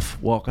thought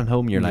of walking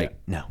home, you're like,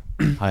 no.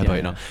 How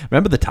about no?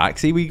 Remember the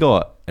taxi we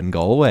got in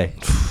Galway?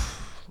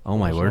 Oh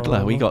my word!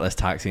 Like, we got this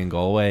taxi in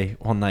Galway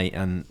one night,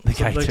 and the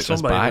guy like took us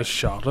somebody back. was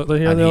shot at the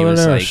here And the he other was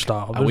day, or like,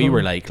 stabbed and or we were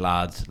something. like,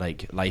 lads,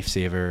 like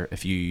lifesaver.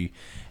 If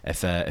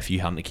you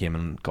hadn't came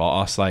and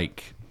got us,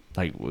 like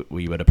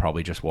we would have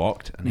probably just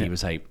walked. And he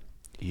was like,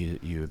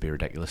 you would be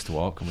ridiculous to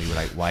walk. And we were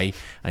like, why?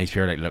 And he's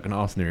pure like looking at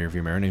us in the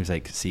rearview mirror, and he was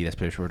like, see this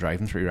place we're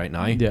driving through right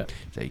now? Yeah.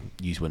 He's like,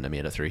 you wouldn't have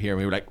made it through here. And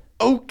we were like,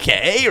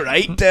 okay,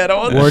 right, dead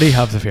on. Where do you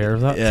have the fear of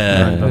that?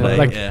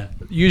 Yeah.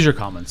 Use your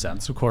common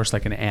sense, of course.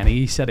 Like in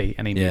any city,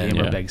 any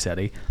medium or big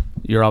city,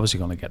 you're obviously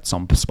going to get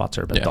some spots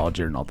that are a bit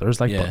dodgier than others.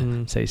 Like,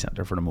 but city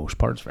centre for the most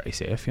part is very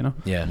safe. You know.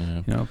 Yeah.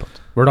 You know, but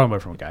we're talking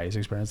about from a guy's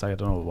experience. Like, I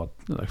don't know what,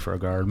 like for a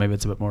girl, maybe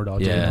it's a bit more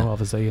dodgy. You know,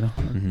 obviously, you know.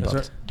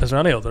 Is there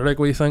any other like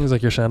wee things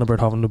like you're saying about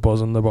having to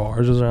buzz in the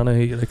bars? Is there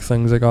any like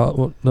things like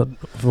that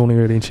have only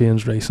really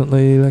changed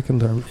recently, like in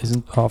terms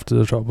after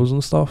the Troubles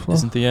and stuff?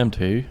 Isn't the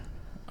M2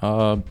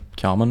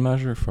 common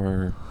measure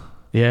for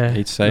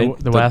each side?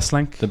 The West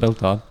Link. They built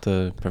that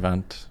to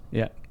prevent.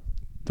 Yeah.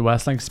 The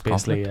West Link's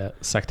basically a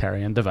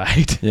sectarian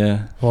divide.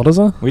 Yeah. What is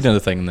it? We did a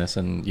thing in this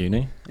in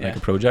uni, like a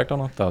project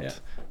on it,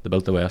 that they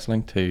built the West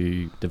Link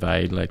to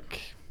divide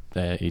like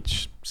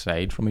each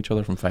side from each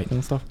other from fighting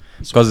and stuff.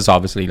 Because it's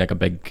obviously like a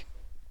big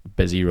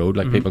busy road,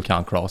 like people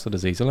can't cross it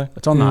as easily.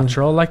 It's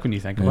unnatural, like when you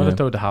think about it,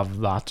 though, to have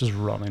that just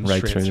running Right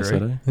straight through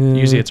the city.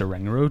 Usually it's a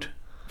ring road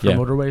for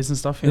motorways and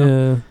stuff, you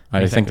know.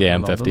 I think the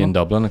M50 in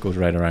Dublin, it goes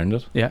right around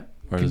it. Yeah.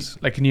 Whereas,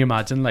 Can you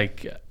imagine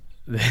like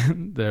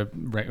the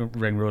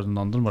ring road in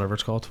London, whatever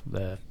it's called,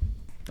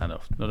 I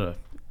know, not a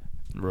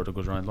road that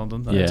goes around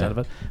London, the outside of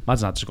it.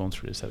 Imagine that just going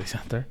through the city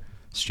centre.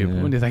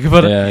 Stupid when you think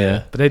about it.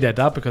 Yeah. But they did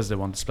that because they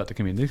wanted to split the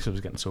community because it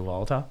was getting so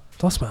volatile.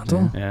 That's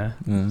mental. Yeah.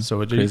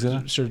 So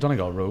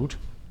Donegal Road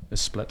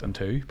is split in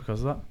two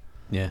because of that.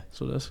 Yeah.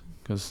 So it is.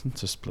 Because it's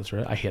just split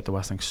right. I hate the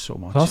West Link so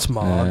much. That's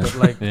mad that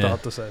like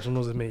that decision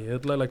was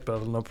made, like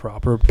building a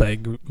proper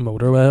big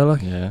motorway.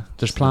 Like,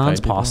 there's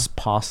plans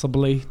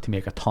possibly to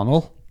make a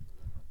tunnel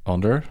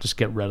under. Just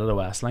get rid of the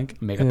West Link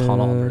and make a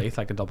tunnel underneath,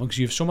 like in Dublin, because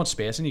you have so much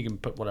space and you can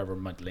put whatever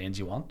amount of lanes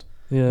you want.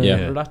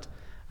 Under that.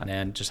 And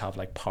then just have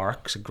like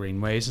parks and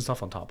greenways and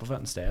stuff on top of it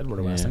instead, where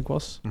the West Link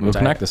was. We'll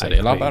connect the city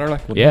a lot better,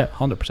 like.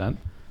 100%.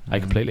 I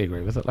completely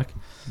agree with it, like.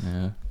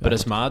 But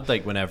it's mad,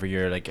 like whenever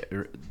you're like,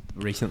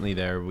 recently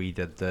there we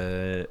did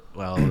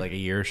like a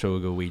year or so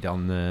ago we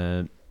done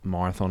the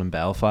marathon in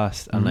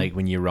Belfast, and like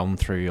when you run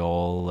through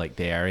all like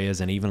the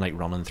areas and even like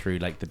running through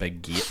like the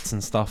big gates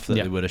and stuff that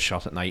they would have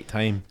shut at night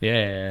time.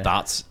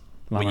 That's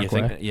when you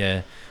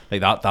think,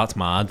 like that's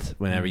mad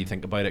whenever you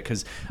think about it, and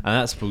that's,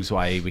 I suppose,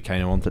 why we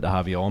kind of wanted to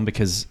have you on,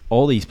 because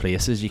all these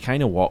places you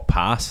kind of walk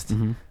past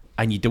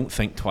and you don't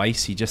think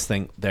twice, you just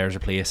think there's a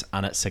place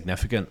and it's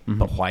significant,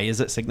 but why is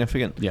it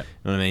significant? You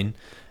know what I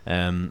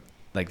mean?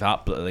 Like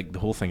that, like the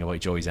whole thing about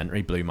Joey's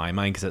Entry blew my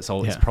mind, because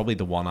it's probably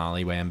the one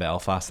alleyway in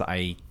Belfast that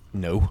I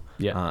know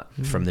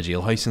from the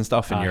jailhouse and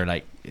stuff, and you're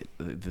like,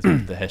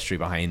 the history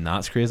behind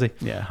that's crazy.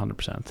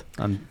 100%.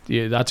 And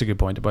that's a good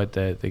point about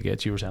the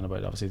gates you were saying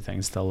about, obviously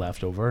things still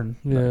left over, and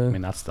I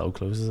mean that still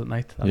closes at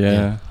night.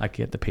 That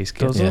gate, the Peace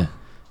Gate.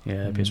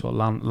 Peace,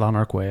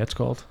 Lanark Way it's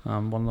called,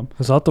 one of them.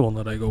 Is that the one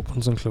that like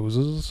opens and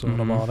closes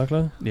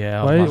automatically?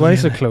 Why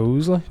is it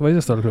closed? Like, why is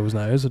it still closed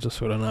now? Is it just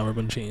sort of never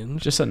been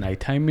changed? Just at night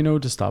time, you know,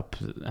 to stop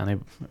any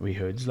wee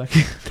hoods like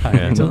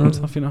and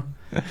stuff, you know.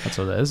 That's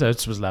what it is.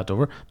 It was left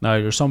over. Now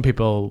there's some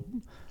people,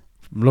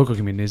 local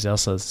communities, they'll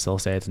still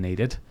say it's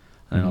needed,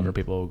 and other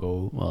people will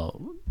go,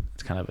 well,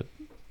 it's kind of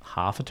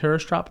half a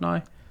tourist trap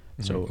now.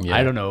 So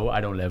I don't know. I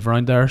don't live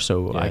around there,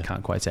 so I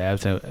can't quite say.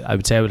 I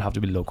would say it would have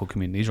to be local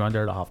communities around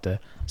there to have to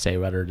say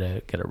whether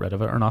to get rid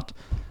of it or not,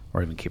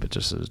 or even keep it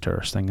just as a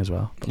tourist thing as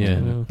well.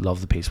 Love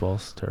the peace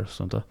walls, tourists,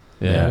 don't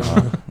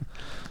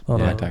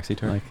they? Taxi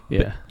tour. Like,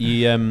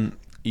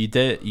 you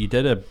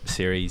did a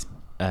series.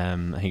 I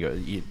think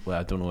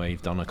I don't know.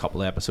 You've done a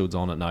couple of episodes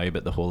on it now,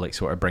 but the whole like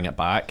sort of bring it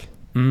back.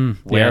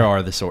 Where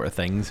are the sort of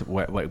things?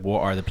 What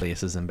are the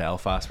places in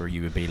Belfast where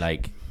you would be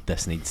like,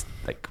 this needs,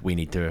 like, we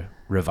need to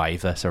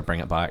revive this or bring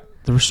it back?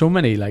 There were so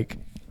many, like,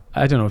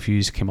 I don't know if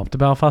you came up to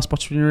Belfast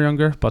much when you were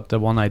younger, but the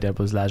one I did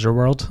was Leisure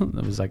World.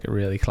 It was like a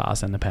really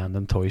class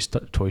independent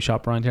toy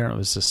shop around here, and it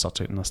was just such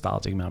a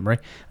nostalgic memory.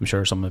 I'm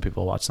sure some of the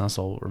people watching this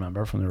will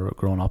remember from they were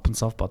growing up and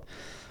stuff, but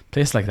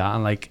place like that.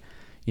 And like,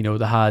 you know,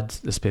 they had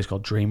this place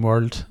called Dream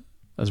World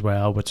as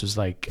well, which was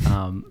like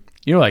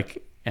you know,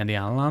 like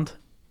Indiana Land.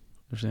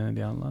 There's an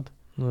Indiana Land.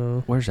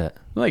 No. Where's it?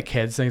 Like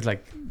kids things,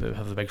 like they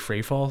have the big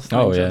free falls.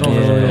 Oh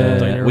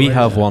yeah. We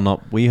have one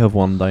up. We have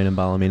one down in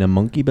Ballymena.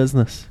 Monkey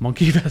business.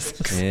 Monkey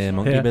business. Yeah,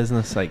 monkey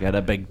business. Like had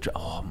a big.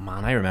 Oh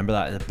man, I remember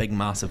that. A big,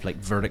 massive, like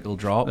vertical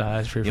drop.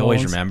 You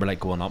always remember like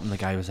going up, and the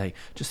guy was like,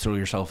 "Just throw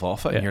yourself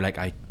off it," and you're like,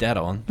 "I dead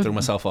on throw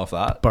myself off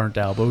that." Burnt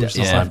elbows.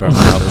 Burnt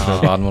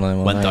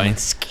elbows. Went down.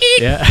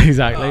 Yeah,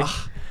 exactly.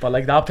 But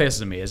like that place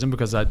is amazing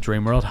because that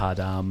Dream World had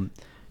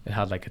it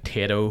had like a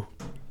Tato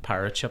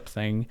pirate ship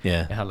thing.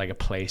 It had like a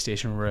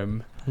PlayStation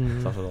room.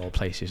 Stuff with all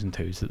PlayStation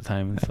 2s at the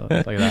time and stuff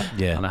like that.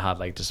 And it had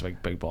like just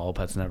like big ball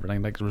pits and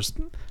everything. Like there's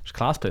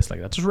class places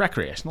like that. Just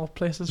recreational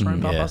places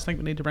around Belfast. I think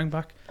we need to bring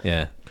back.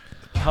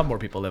 Have more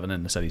people living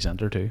in the city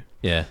centre too.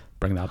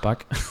 Bring that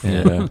back.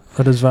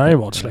 It is very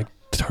much like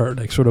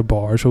sort of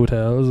bars,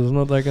 hotels, isn't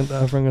it? Like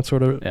everything that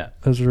sort of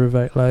is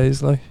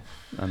revitalised, like.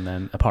 And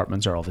then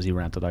apartments are obviously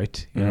rented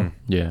out, you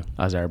know,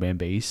 as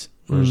Airbnbs.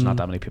 There's not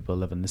that many people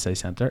live in the city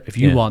centre. If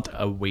you want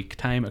a week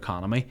time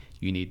economy,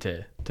 you need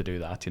to do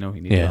that, you know.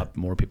 You need to have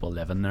more people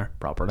living there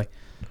properly,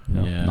 you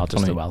know, not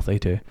just the wealthy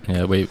too.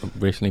 We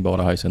recently bought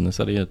a house in the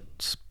city at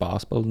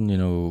Spas Building, you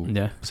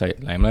know,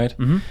 site Limelight.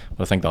 But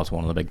I think that's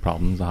one of the big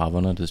problems they have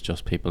on it, is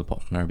just people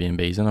putting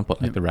Airbnbs in it,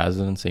 but like the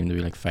residents seem to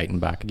be like fighting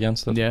back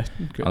against it. And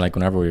like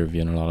whenever we were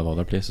viewing a lot of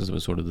other places, it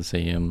was sort of the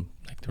same.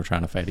 They were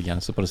trying to fight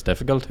against it, but it's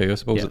difficult too, I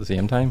suppose, at the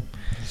same time.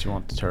 Because you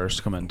want the tourists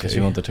to come in. Because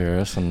you want the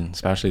tourists, and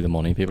especially the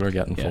money people are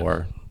getting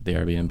for the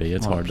Airbnb.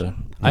 It's 100%. Hard to.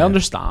 I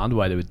understand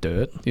why they would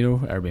do it, you know,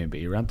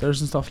 Airbnb renters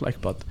and stuff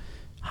like, but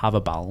have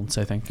a balance,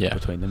 I think,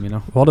 between them, you know.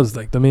 What is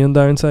like the main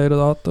downside of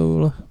that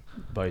though?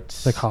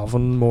 About like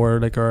having more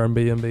like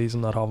Airbnbs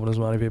and not having as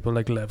many people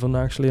like living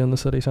actually in the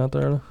city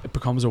centre. It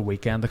becomes a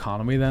weekend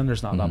economy then.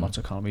 There's not that much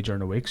economy during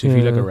the week. So if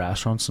you look at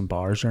restaurants and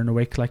bars during the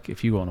week, like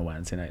if you go on a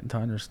Wednesday night in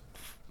town, there's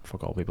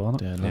fuck all people in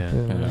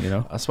it. You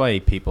know, that's why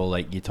people,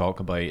 like, you talk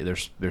about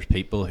there's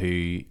people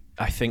who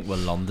I think with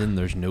London,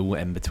 there's no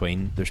in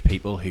between. There's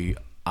people who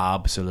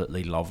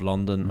absolutely love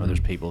London, or there's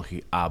people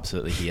who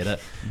absolutely hate it.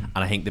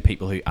 And I think the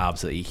people who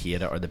absolutely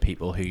hate it are the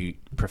people who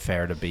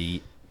prefer to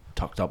be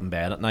tucked up in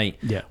bed at night.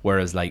 Yeah.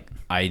 Whereas, like,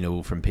 I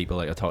know from people,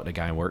 like, I talked to a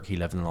guy in work, he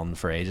lived in London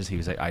for ages. He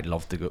was like, I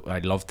loved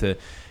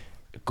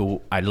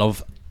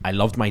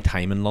my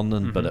time in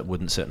London, but it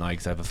wouldn't suit now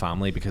because I have a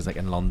family. Because, like,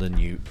 in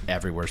London,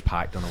 everywhere's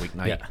packed on a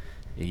weeknight. Yeah.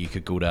 You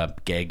could go to a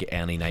gig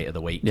any night of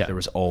the week. Yeah. There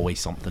was always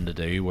something to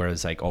do.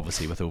 Whereas, like,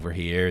 obviously with over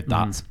here,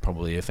 that's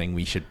probably a thing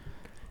we should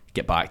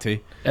get back to.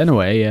 In a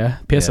way, yeah.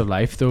 Pace of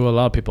life, though. A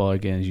lot of people,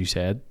 again, as you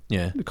said,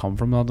 Yeah. they come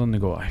from London, they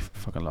go, I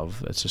fucking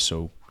love, it's just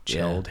so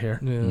chilled here.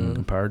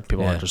 Compared,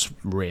 people are just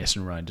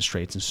racing around the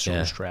streets and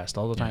so stressed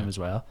all the time as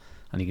well.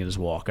 And you can just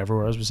walk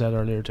everywhere, as we said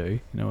earlier too.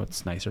 You know,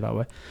 it's nicer that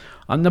way.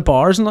 And the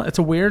bars, it's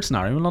a weird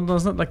scenario in London,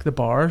 isn't it? Like, the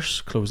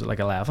bars close at like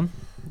 11.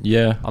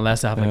 Yeah.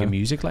 Unless they have like a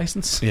music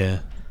license. Yeah.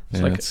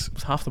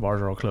 It's half the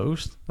bars are all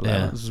closed.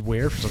 11. Yeah. This is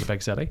weird for such a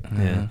big city.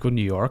 Yeah. Go to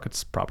New York,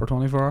 it's proper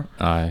 24 hour.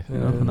 Aye. You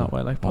know, in that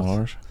way, like. All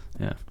hours.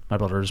 Yeah. My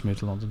brother just moved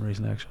to London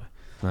recently, actually.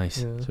 Nice.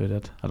 So he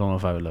did. I don't know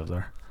if I would live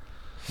there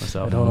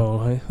myself. I don't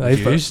know.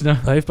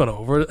 I've been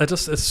over it.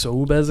 It's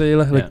so busy.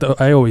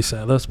 I always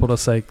say this, but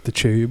it's like the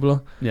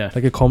tube. Yeah.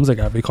 Like, it comes like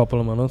every couple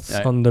of minutes,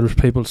 and there's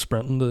people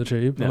sprinting to the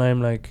tube, and I'm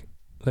like,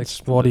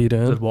 what are you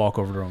doing? They'd walk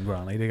over their own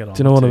granny to get on. Do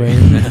you know what I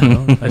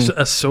mean?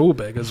 It's so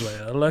big as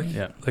well. Like,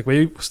 Yeah. like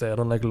we stayed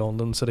on like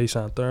London city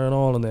centre and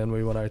all, and then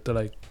we went out to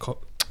like,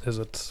 is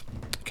it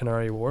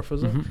Canary Wharf?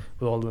 Is it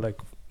with all the like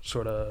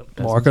sort of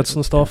markets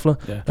and stuff?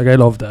 Yeah. Like, I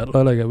loved that.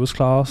 Like, it was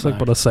class. Like, Aye.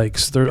 but it's like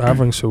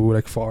everything's so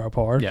like far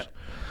apart. Yeah.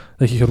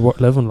 Like, you could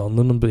live in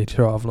London and be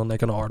travelling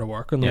like an hour to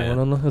work in the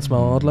morning. It's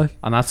mad. Like,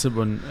 And that's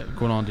when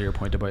going on to your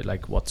point about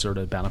like what sort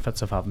of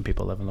benefits of having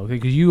people living locally.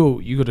 Because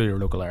you go to your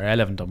local area. I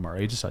live in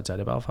Dunmurray, just outside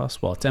of Belfast.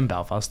 Well, it's in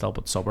Belfast still,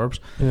 but suburbs.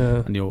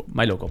 yeah, And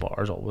my local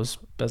bar is always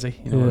busy.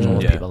 There's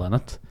always people in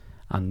it,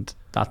 and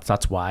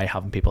that's why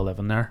having people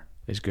living there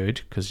is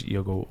good. Because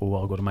you'll go,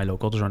 I'll go to my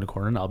local just around the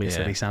corner, and I'll be a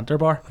city centre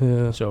bar.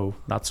 yeah. So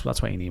that's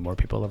why you need more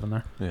people living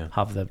there. Yeah.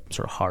 Have the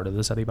sort of heart of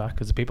the city back,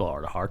 because the people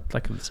are the heart,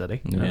 like, of the city.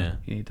 You know? Yeah.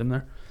 You need them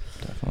there.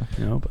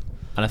 Definitely. But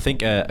And I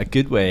think a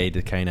good way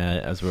to kind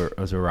of, as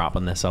we're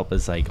wrapping this up,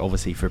 is like,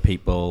 obviously for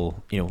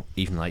people,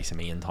 even like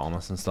me and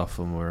Thomas and stuff,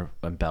 when we were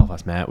in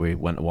Belfast met, we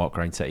went to walk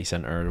around city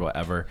centre or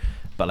whatever.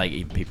 But like,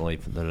 even people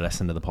that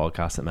listen to the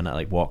podcast at the minute,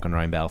 like walking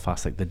around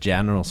Belfast, like the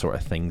general sort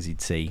of things you'd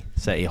see: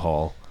 City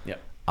Hall,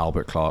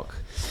 Albert Clock,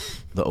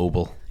 the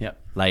Oval.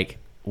 Like,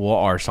 what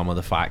are some of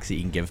the facts that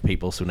you can give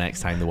people so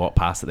next time they walk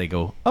past it, they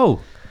go,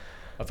 oh.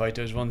 About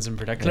those ones in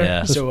particular.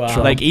 Yeah. So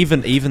like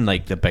even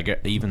like the bigger,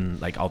 even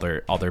like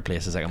other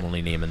places, like I'm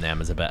only naming them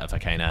as a bit of a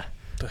kind of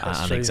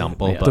an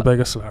example. The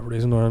biggest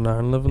celebrities in Northern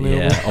Ireland live in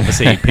the Oval.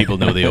 Obviously people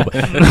know the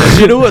Oval.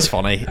 You know what's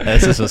funny?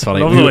 This is what's funny.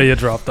 Love the way you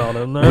dropped that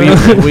in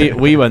there.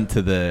 we went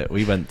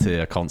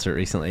to a concert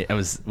recently.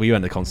 We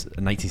went to concert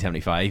in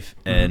 1975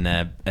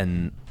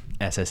 in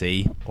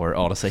SSE or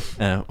Odyssey,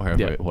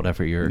 or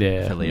whatever your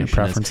affiliation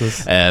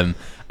preferences.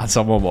 And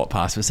someone walked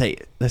past and was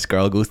like, this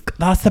girl goes,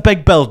 that's the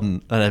big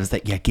building, and I was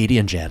like, yeah, Gady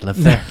and Jed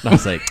live there. And I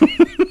was like,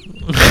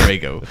 there we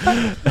go.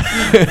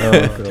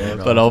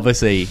 But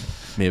obviously,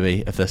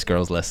 maybe if this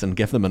girl's listening,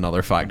 give them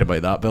another fact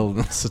about that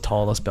building. It's the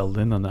tallest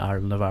building on the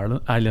island of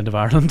Ireland.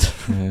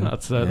 Yeah.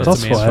 That's the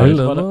That's main wild, fact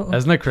about it.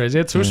 Isn't it crazy?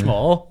 It's so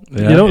small. You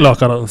don't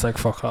look at it and think,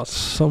 fuck, that's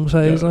some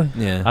size. Like.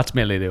 Yeah. That's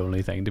mainly the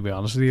only thing, to be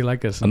honest with you.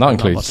 Like, it's And that not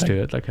includes much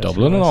to it. Like,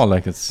 Dublin and all.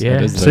 Like, it's Yeah.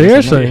 it is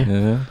Seriously? loads,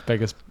 isn't it? Yeah.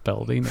 biggest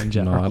building in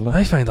general. No,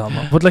 I find that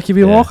mad. But like, you'd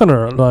be walking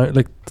around,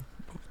 like,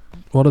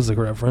 what is the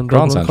river in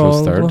Grand Dublin Central's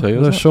called? third too,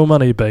 isn't There's it? so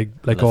many big,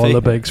 like all Liffey.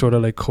 the big sort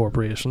of like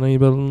corporation-y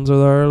buildings are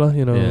there. Like,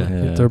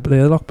 Yeah.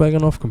 they look big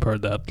enough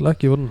compared to that.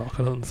 Like, you wouldn't look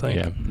at it and think.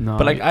 Yeah. No,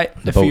 But like,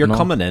 The if boat you're and all.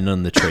 coming in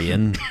on the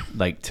train,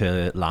 like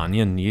to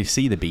Lanyon, you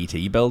see the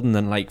BT building,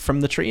 and like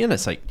from the train,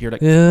 it's like you're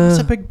like, it's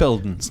a big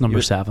building. it's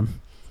number 7.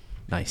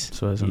 Nice.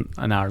 So it's in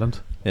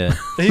Ireland. Yeah.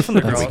 Even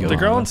the That's Grand, a the good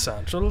Grand one.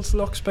 Central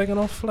looks big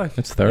enough. Like,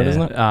 It's third,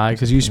 isn't it?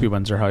 Because it used to be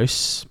Windsor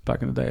House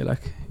back in the day.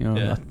 Like,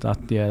 Yeah.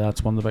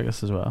 that's one of the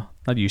biggest as well.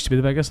 That used to be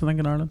the biggest, I think,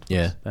 in Ireland.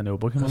 Yeah. Then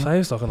Oval came if along. I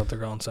was looking at the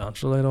Grand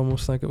Central, I'd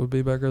almost think it would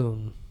be bigger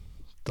than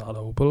that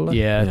Opal. Like.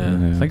 Yeah, Yeah.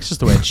 I think it's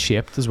just the way it's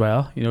shaped as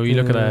well. You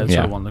look at a sort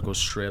Yeah. of one that goes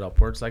straight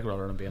upwards, like,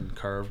 rather than being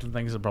curved and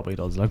things. It probably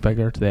does look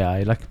bigger to the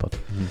eye, like. But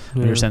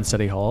when you're saying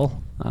City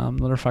Hall,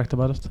 another fact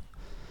about it.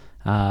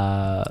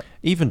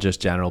 Even just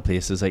general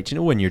places, like, do you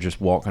know when you're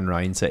just walking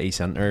around city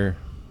centre,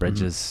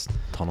 bridges,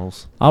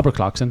 tunnels, Albert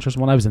Clock's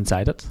interesting. When I was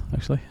inside it,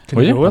 actually. Can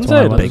Were you you? go That's one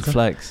I inside? went big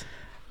flex.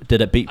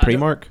 Did it beat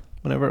Primark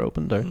whenever it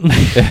opened? Or?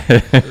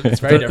 It's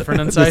very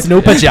different inside. There's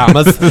no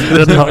pajamas.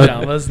 There's no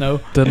pajamas,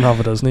 no. Didn't have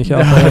a Disney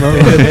cap.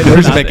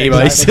 Where's Mickey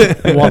Mouse?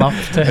 One up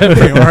to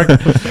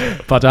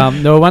Primark. But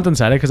no, I went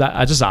inside it because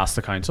I just asked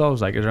the council. I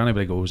was like, is there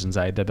anybody goes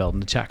inside the building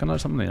to check on it or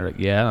something? And they're like,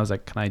 yeah. And I was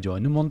like, can I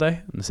join them one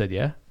day? And they said,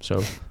 yeah. So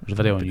there's a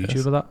video on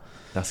YouTube of that.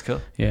 That's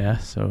cool. Yeah.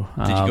 So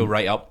Did you go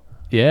right up?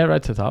 Yeah,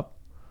 right to the top.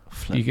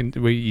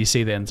 you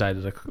see the inside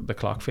of the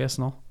clock face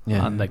and all,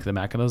 and like the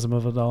mechanism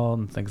of it all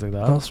and things like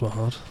that. That's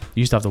mad.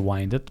 You used to have to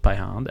wind it by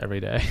hand every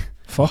day.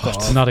 Fuck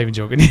off. Not even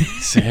joking.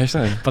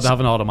 Seriously. But they have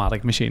an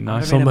automatic machine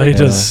now. Somebody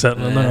just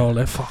sitting in there all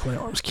day. Fuck, my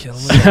arm's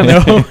killing me. I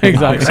know,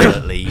 exactly.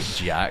 Absolutely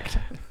jacked.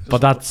 But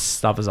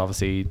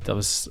that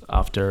was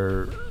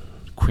after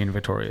Queen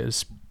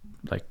Victoria's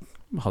like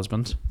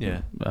husband,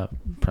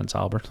 Prince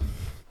Albert,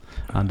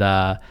 and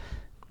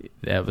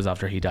it was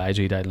after he died.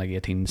 So he died in like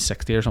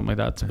 1860 or something like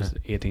that. It was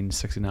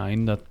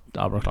 1869 that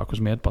Albert Clock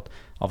was made, but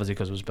obviously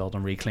because it was built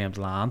on reclaimed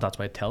land, that's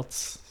why it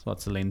tilts. So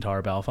that's the Lean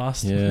Tower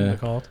Belfast. Yeah. They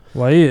call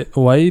it.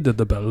 Why did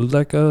they build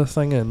like a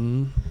thing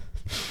in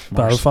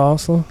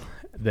Belfast though?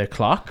 The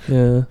clock?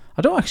 Yeah.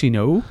 I don't actually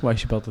know why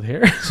she built it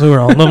here. So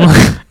random.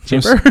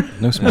 Cheaper.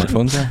 No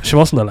smartphones there. She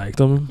mustn't have liked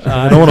them.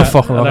 I don't want to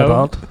fucking look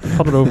know. at that.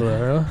 Put it over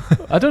there.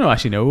 I don't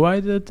actually know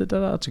why they did that.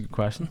 That's a good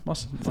question.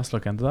 Must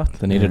look into that.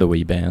 They needed a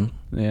wee Ben.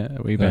 Yeah,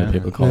 a wee Ben.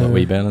 People call it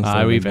wee Ben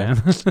instead. Wee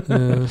Ben.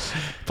 Yeah.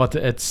 But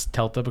it's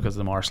tilted because of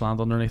the marshland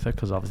underneath it,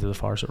 because obviously the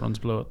forest that runs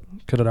below it.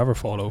 Could it ever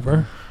fall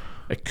over?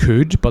 It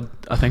could, but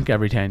I think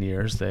every 10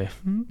 years they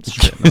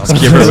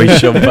give her a wee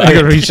shove back. Give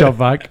her a wee shove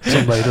back.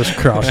 Somebody just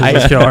crashes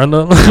his car in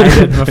it. I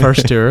did my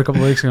first tour a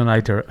couple of weeks ago, and I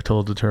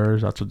told the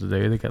tours that's what they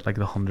do. They get like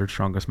the 100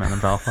 strongest men in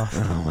Belfast.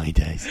 Oh my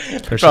days.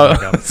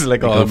 It's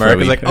like all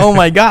Americans like, oh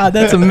my god,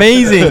 that's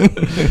amazing.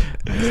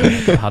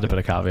 I had a bit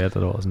of caveat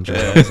that I wasn't sure.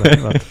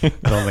 But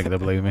I don't think they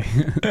believe me.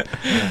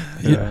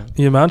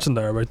 You mentioned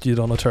there about you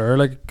done a tour.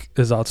 Like,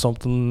 is that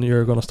something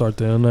you're going to start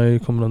doing now,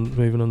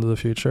 moving into the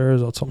future?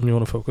 Is that something you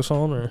want to focus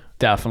on, or?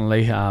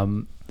 Definitely.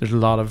 There's a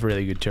lot of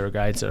really good tour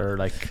guides that are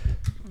like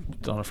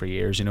done it for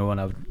years, and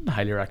I would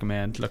highly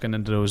recommend looking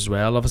into those as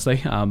well,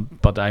 obviously.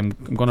 But I'm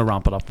going to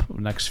ramp it up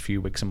the next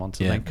few weeks and months,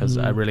 I think, because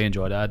I really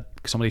enjoyed it.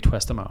 Somebody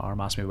twisted my arm,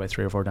 asked me about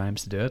 3 or 4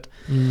 times to do it.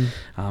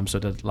 So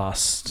I did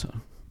last,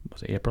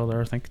 was it April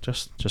there, I think,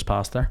 just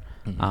past there.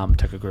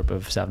 Took a group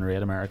of 7 or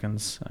 8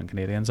 Americans and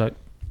Canadians out,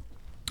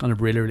 and I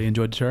really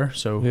enjoyed the tour.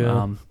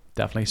 So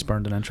definitely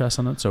spurned an interest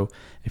in it. So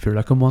if you're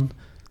looking one,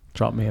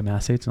 drop me a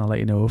message and I'll let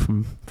you know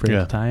from free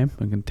time.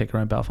 We can take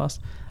around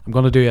Belfast. I'm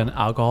going to do an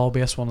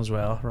alcohol-based one as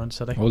well around the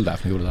city. We'll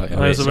definitely go to that.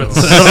 I was Yeah. about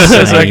to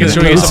say, I can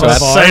show you some of the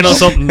bars. sign on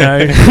something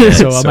now.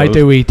 So I might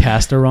do wee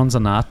tester runs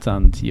on that,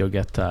 and you'll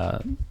get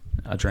a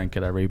drink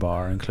at every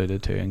bar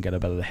included too, and get a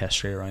bit of the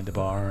history around the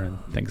bar and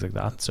things like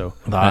that. So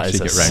That is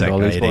a sick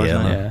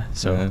idea.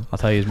 So I'll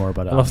tell you more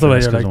about it. I love the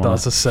way you're like,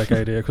 afterwards, that's a sick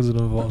idea because it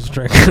involves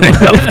drinking.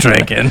 I love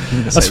drinking.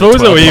 I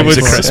suppose that we would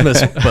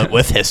Christmas, but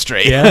with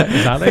history. Yeah,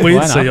 exactly. We'd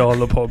Why see not? all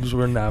the pubs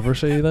we'll never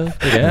see then.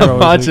 Yeah.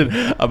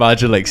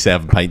 Imagine like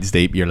 7 pints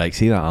deep. You're like,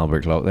 see that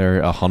Albert Clock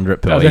there?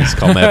 100 boys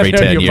come every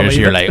 10 years.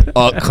 You're like,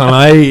 oh, can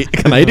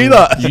I do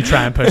that? You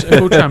try and push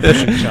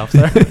yourself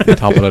there.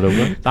 Topple it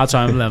over. That's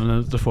why I'm living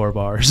at the 4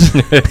 bars,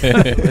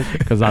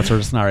 because that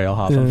sort of scenario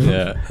happens.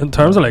 Yeah. In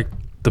terms of like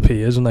the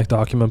page and like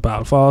document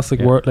Belfast,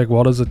 like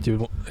what is it you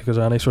like? Is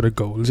there any sort of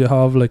goals you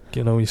have? Like,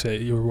 you say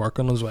you were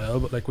working as well,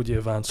 but like would you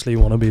eventually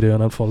want to be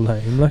doing it full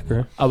time? Like,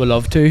 or? I would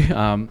love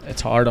to.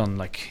 It's hard on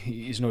like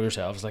you know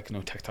yourselves. Like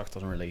TikTok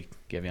doesn't really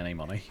give you any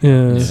money.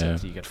 Yeah.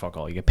 You get fuck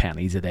all. You get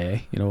pennies a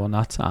day. On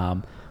that.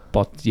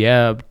 But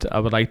yeah, I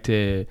would like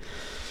to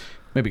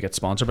maybe get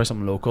sponsored by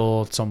something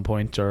local at some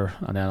point, and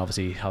then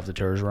obviously have the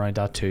tours around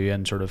that too,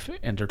 and sort of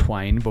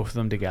intertwine both of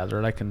them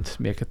together, like, and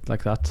make it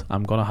like that.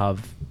 I'm gonna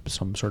have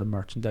some sort of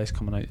merchandise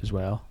coming out as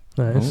well.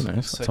 Nice. Oh,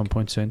 nice. At some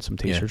point soon, some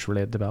t-shirts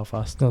related to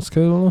Belfast. That's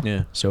cool.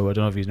 Yeah. So I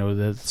don't know if you know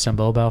the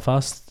symbol of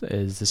Belfast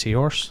is the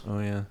seahorse. Oh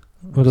yeah.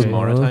 What is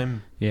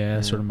Maritime?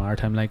 Yeah, sort of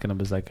maritime like, and it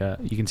was like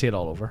you can see it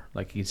all over.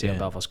 Like you can see Yeah. a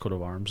Belfast coat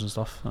of arms and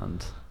stuff,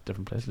 and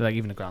different places. Like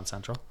even the Grand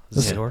Central is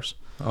a seahorse.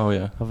 Oh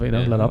yeah. Lit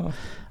up. So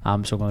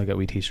I'm gonna get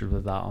wee t-shirts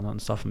with that on it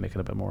and stuff, and make it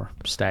a bit more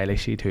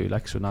stylishy too.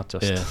 Like, so not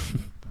just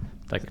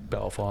like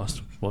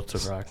Belfast, what's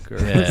a crack,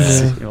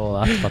 or all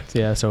that. But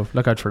yeah, so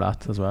look out for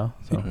that as well.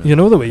 So You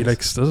know the way, like,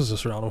 this is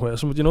just a random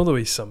question, but you know the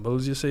way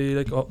symbols you see,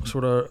 like,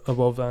 sort of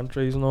above the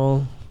entries and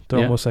all?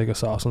 They're almost like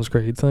Assassin's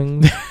Creed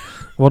things.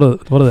 What are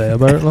they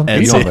about? Like?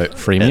 Are you talking about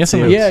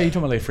Freemasons? yeah, you talking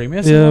about like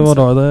Freemasons? Yeah, what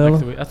are they?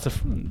 Like that's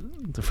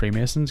the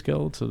Freemasons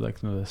Guild, so like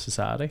the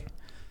society.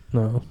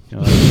 No. Do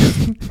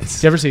you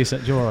ever see? Do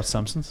you ever watch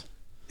Simpsons?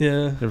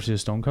 Yeah. You ever see the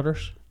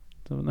Stonecutters?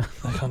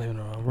 I can't even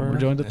remember. Remember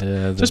joined it?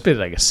 Yeah, Just be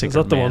like a secret. Is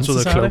that the ones with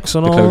the society? cloaks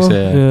and The all? cloaks,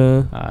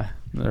 yeah.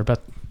 They're a bit.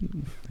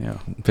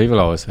 People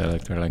always say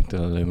like they're like the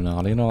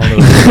Illuminati and all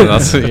those.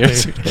 That's what you're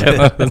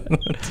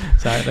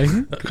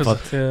Exactly.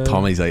 But,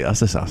 Tommy's like,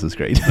 that's Assassin's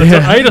Creed. that's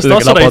Looking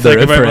what up I on the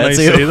think about when I reference,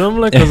 see them,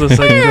 like, because it's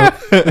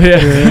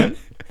like,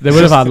 They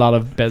would have had a lot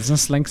of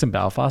business links in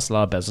Belfast. A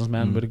lot of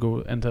businessmen would go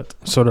into it.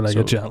 sort of like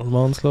So- a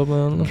gentleman's club,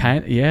 man.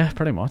 Yeah,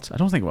 pretty much. I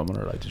don't think women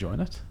are allowed to join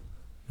it.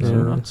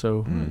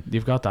 So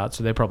you've got that.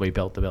 So they probably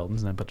built the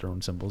buildings and then put their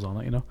own symbols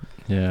on it.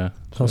 Yeah.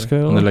 That's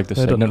cool. And they're like the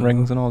I don't signet know.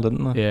 rings and all,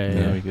 didn't they?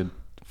 Yeah. You could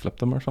flip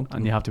them or something.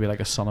 And you have to be like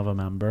a son of a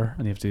member,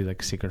 and you have to do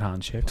like secret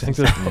handshakes. Do you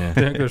think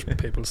there's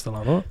people still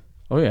on it?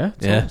 Oh yeah,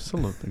 Yeah.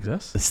 still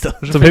exists. It's still,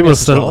 Do people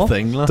still a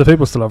thing, like. do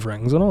people still have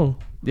rings and all?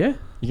 Yeah.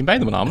 You can buy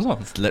them on Amazon.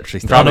 It's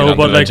literally Probably I not know, the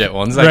but like legit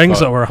ones, like, rings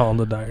but- that were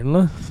handed down.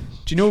 Like.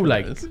 Do you know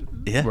like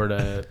Yeah. where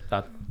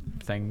that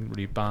thing where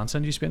you bands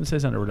in you spin the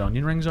center where the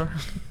onion rings are?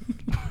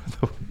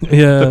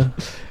 Yeah.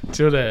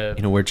 Do you know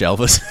You know where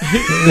Jelvis?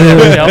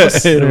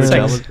 Elvis Yeah.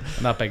 things,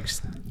 and that big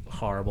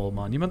horrible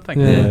monument thing.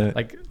 Yeah.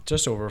 Like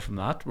just over from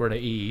that where the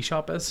EE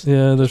shop is.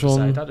 Yeah, there's Beside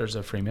one. that, there's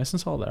a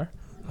Freemasons hall there.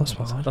 That's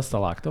bad. That's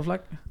still active,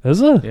 like.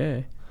 Is it?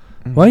 Yeah.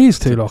 Why are you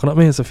two looking at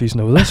me as if you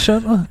know this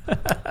shit? Man?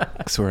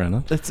 Because we're in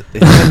it. It's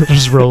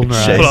Just rolling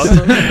their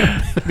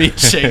Shit. Me and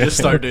Shay just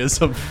start doing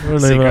some We're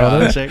secret leaving it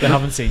out. handshake. They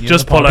haven't seen you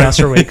Just in the pull out.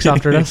 podcast for weeks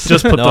after this.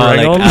 Just put No, the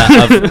ring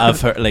like on. I've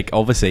heard, like,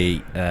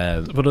 obviously,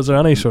 But is there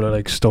any sort of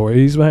like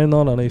stories behind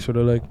that? Any sort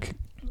of like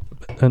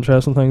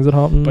interesting things that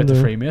happened? About the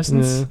or-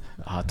 Freemasons? Yeah.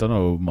 I don't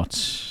know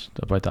much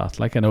about that.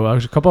 Like, I know a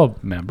couple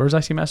of members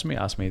actually messaged me,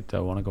 asked me, do I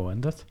want to go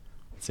into it?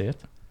 See it.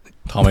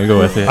 Tommy, go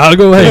with you. I'll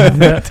go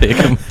ahead. Take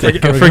him.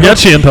 Forget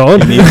Shane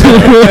Todd.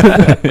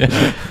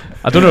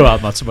 I don't know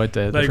that much about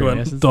the Like when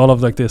Freemasons. all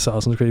of like the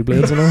Assassin's Creed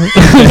blades and all.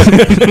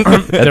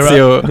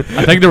 They were-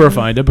 I think they were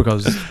founded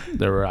because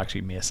there were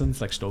actually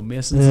masons, like stone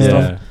masons and Yeah.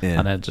 stuff. yeah.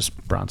 And then it just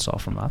branched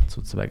off from that.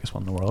 So it's the biggest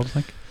one in the world, I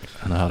think.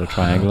 And I had a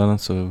triangle in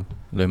it, so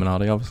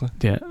Illuminati, obviously.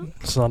 Yeah.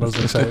 It's not as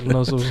exciting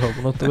as I was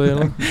hoping it to be.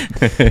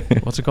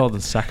 Like. What's it called?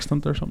 The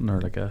sextant or something?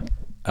 Or like a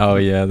Oh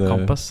yeah, the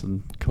compass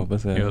and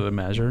Compass. Yeah. you know, the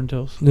measuring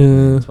tools.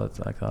 Yeah. That's what it's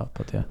like that.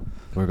 But yeah.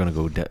 We're gonna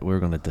go. We're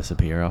gonna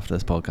disappear after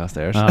this podcast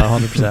airs.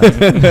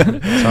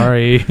 100%.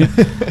 Sorry.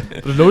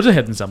 But there's loads of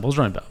hidden symbols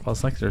around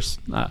Belfast. Like there's,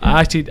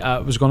 I actually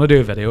was going to do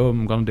a video.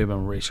 I'm going to do my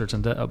research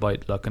into it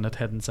about looking at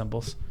hidden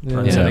symbols Yeah.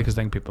 because Yeah. I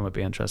think people might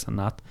be interested in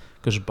that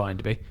because there's bound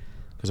to be.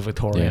 Because of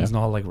Victorians Yeah. and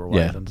all, like we're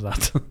Yeah. wild into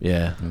that.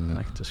 Yeah.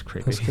 Like just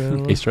creepy. That's cool.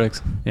 like. Easter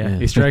eggs. Yeah, Yeah.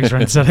 Easter eggs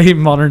around the city,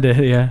 modern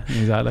day. Yeah,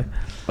 exactly.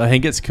 I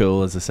think it's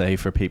cool, as I say,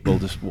 for people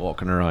just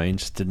walking around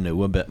just to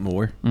know a bit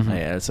more. Mhm.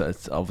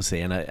 It's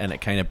obviously, and it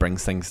kind of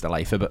brings things to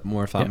life a bit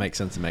more, if that Yeah. makes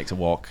sense. It makes a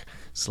walk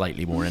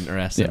slightly more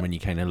interesting Yeah. when you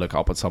kind of look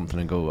up at something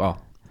and go, oh,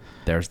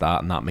 there's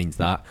that, and that means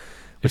that,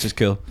 which is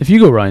cool. If you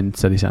go around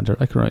city centre,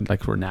 like around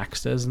like where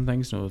Next is and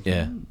things, you know,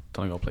 Yeah.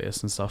 Donegal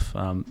Place and stuff,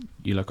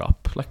 you look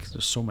up, like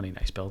there's so many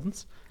nice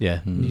buildings.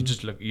 Yeah. Mm. You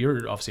just look.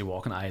 You're obviously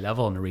walking eye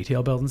level in a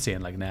retail building, seeing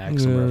like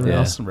Next and Yeah. wherever Yeah.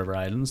 else and River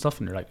Island and stuff,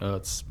 and you're like, oh,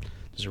 it's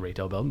there's a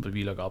retail building. But if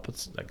you look up,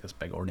 it's like this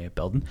big ornate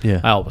building.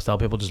 Yeah. I always tell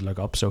people just look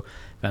up. So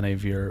if any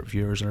of your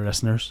viewers or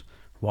listeners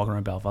walking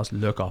around Belfast,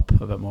 look up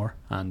a bit more,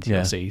 and Yeah.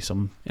 you'll see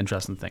some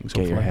interesting things.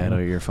 Get your hopefully, head you know.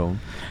 out of your phone.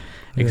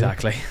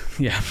 Exactly.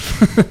 Yeah.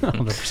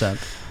 100%.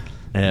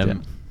 Yeah.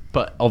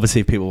 But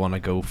obviously, if people want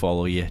to go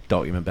follow you,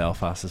 Document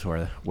Belfast is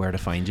where to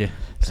find you.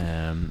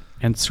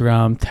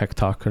 Instagram,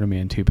 TikTok are the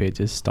main two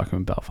pages.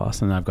 Document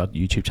Belfast, and I've got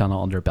YouTube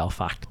channel under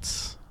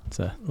Belfacts. It's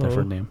a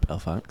different name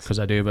Belfast. because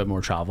I do a bit more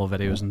travel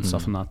videos and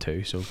stuff in that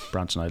too. So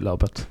branching out a little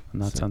bit in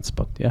that sense.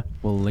 But yeah,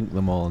 We'll link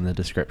them all in the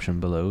description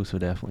below, so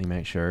definitely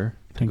make sure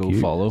to Thank go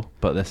you. follow.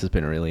 But this has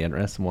been a really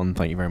interesting one.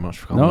 Thank you very much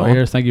for coming no, on.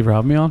 here. Thank you for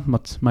having me on.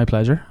 It's my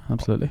pleasure.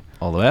 Absolutely.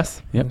 All the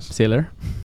best. Yep. Nice. See you later.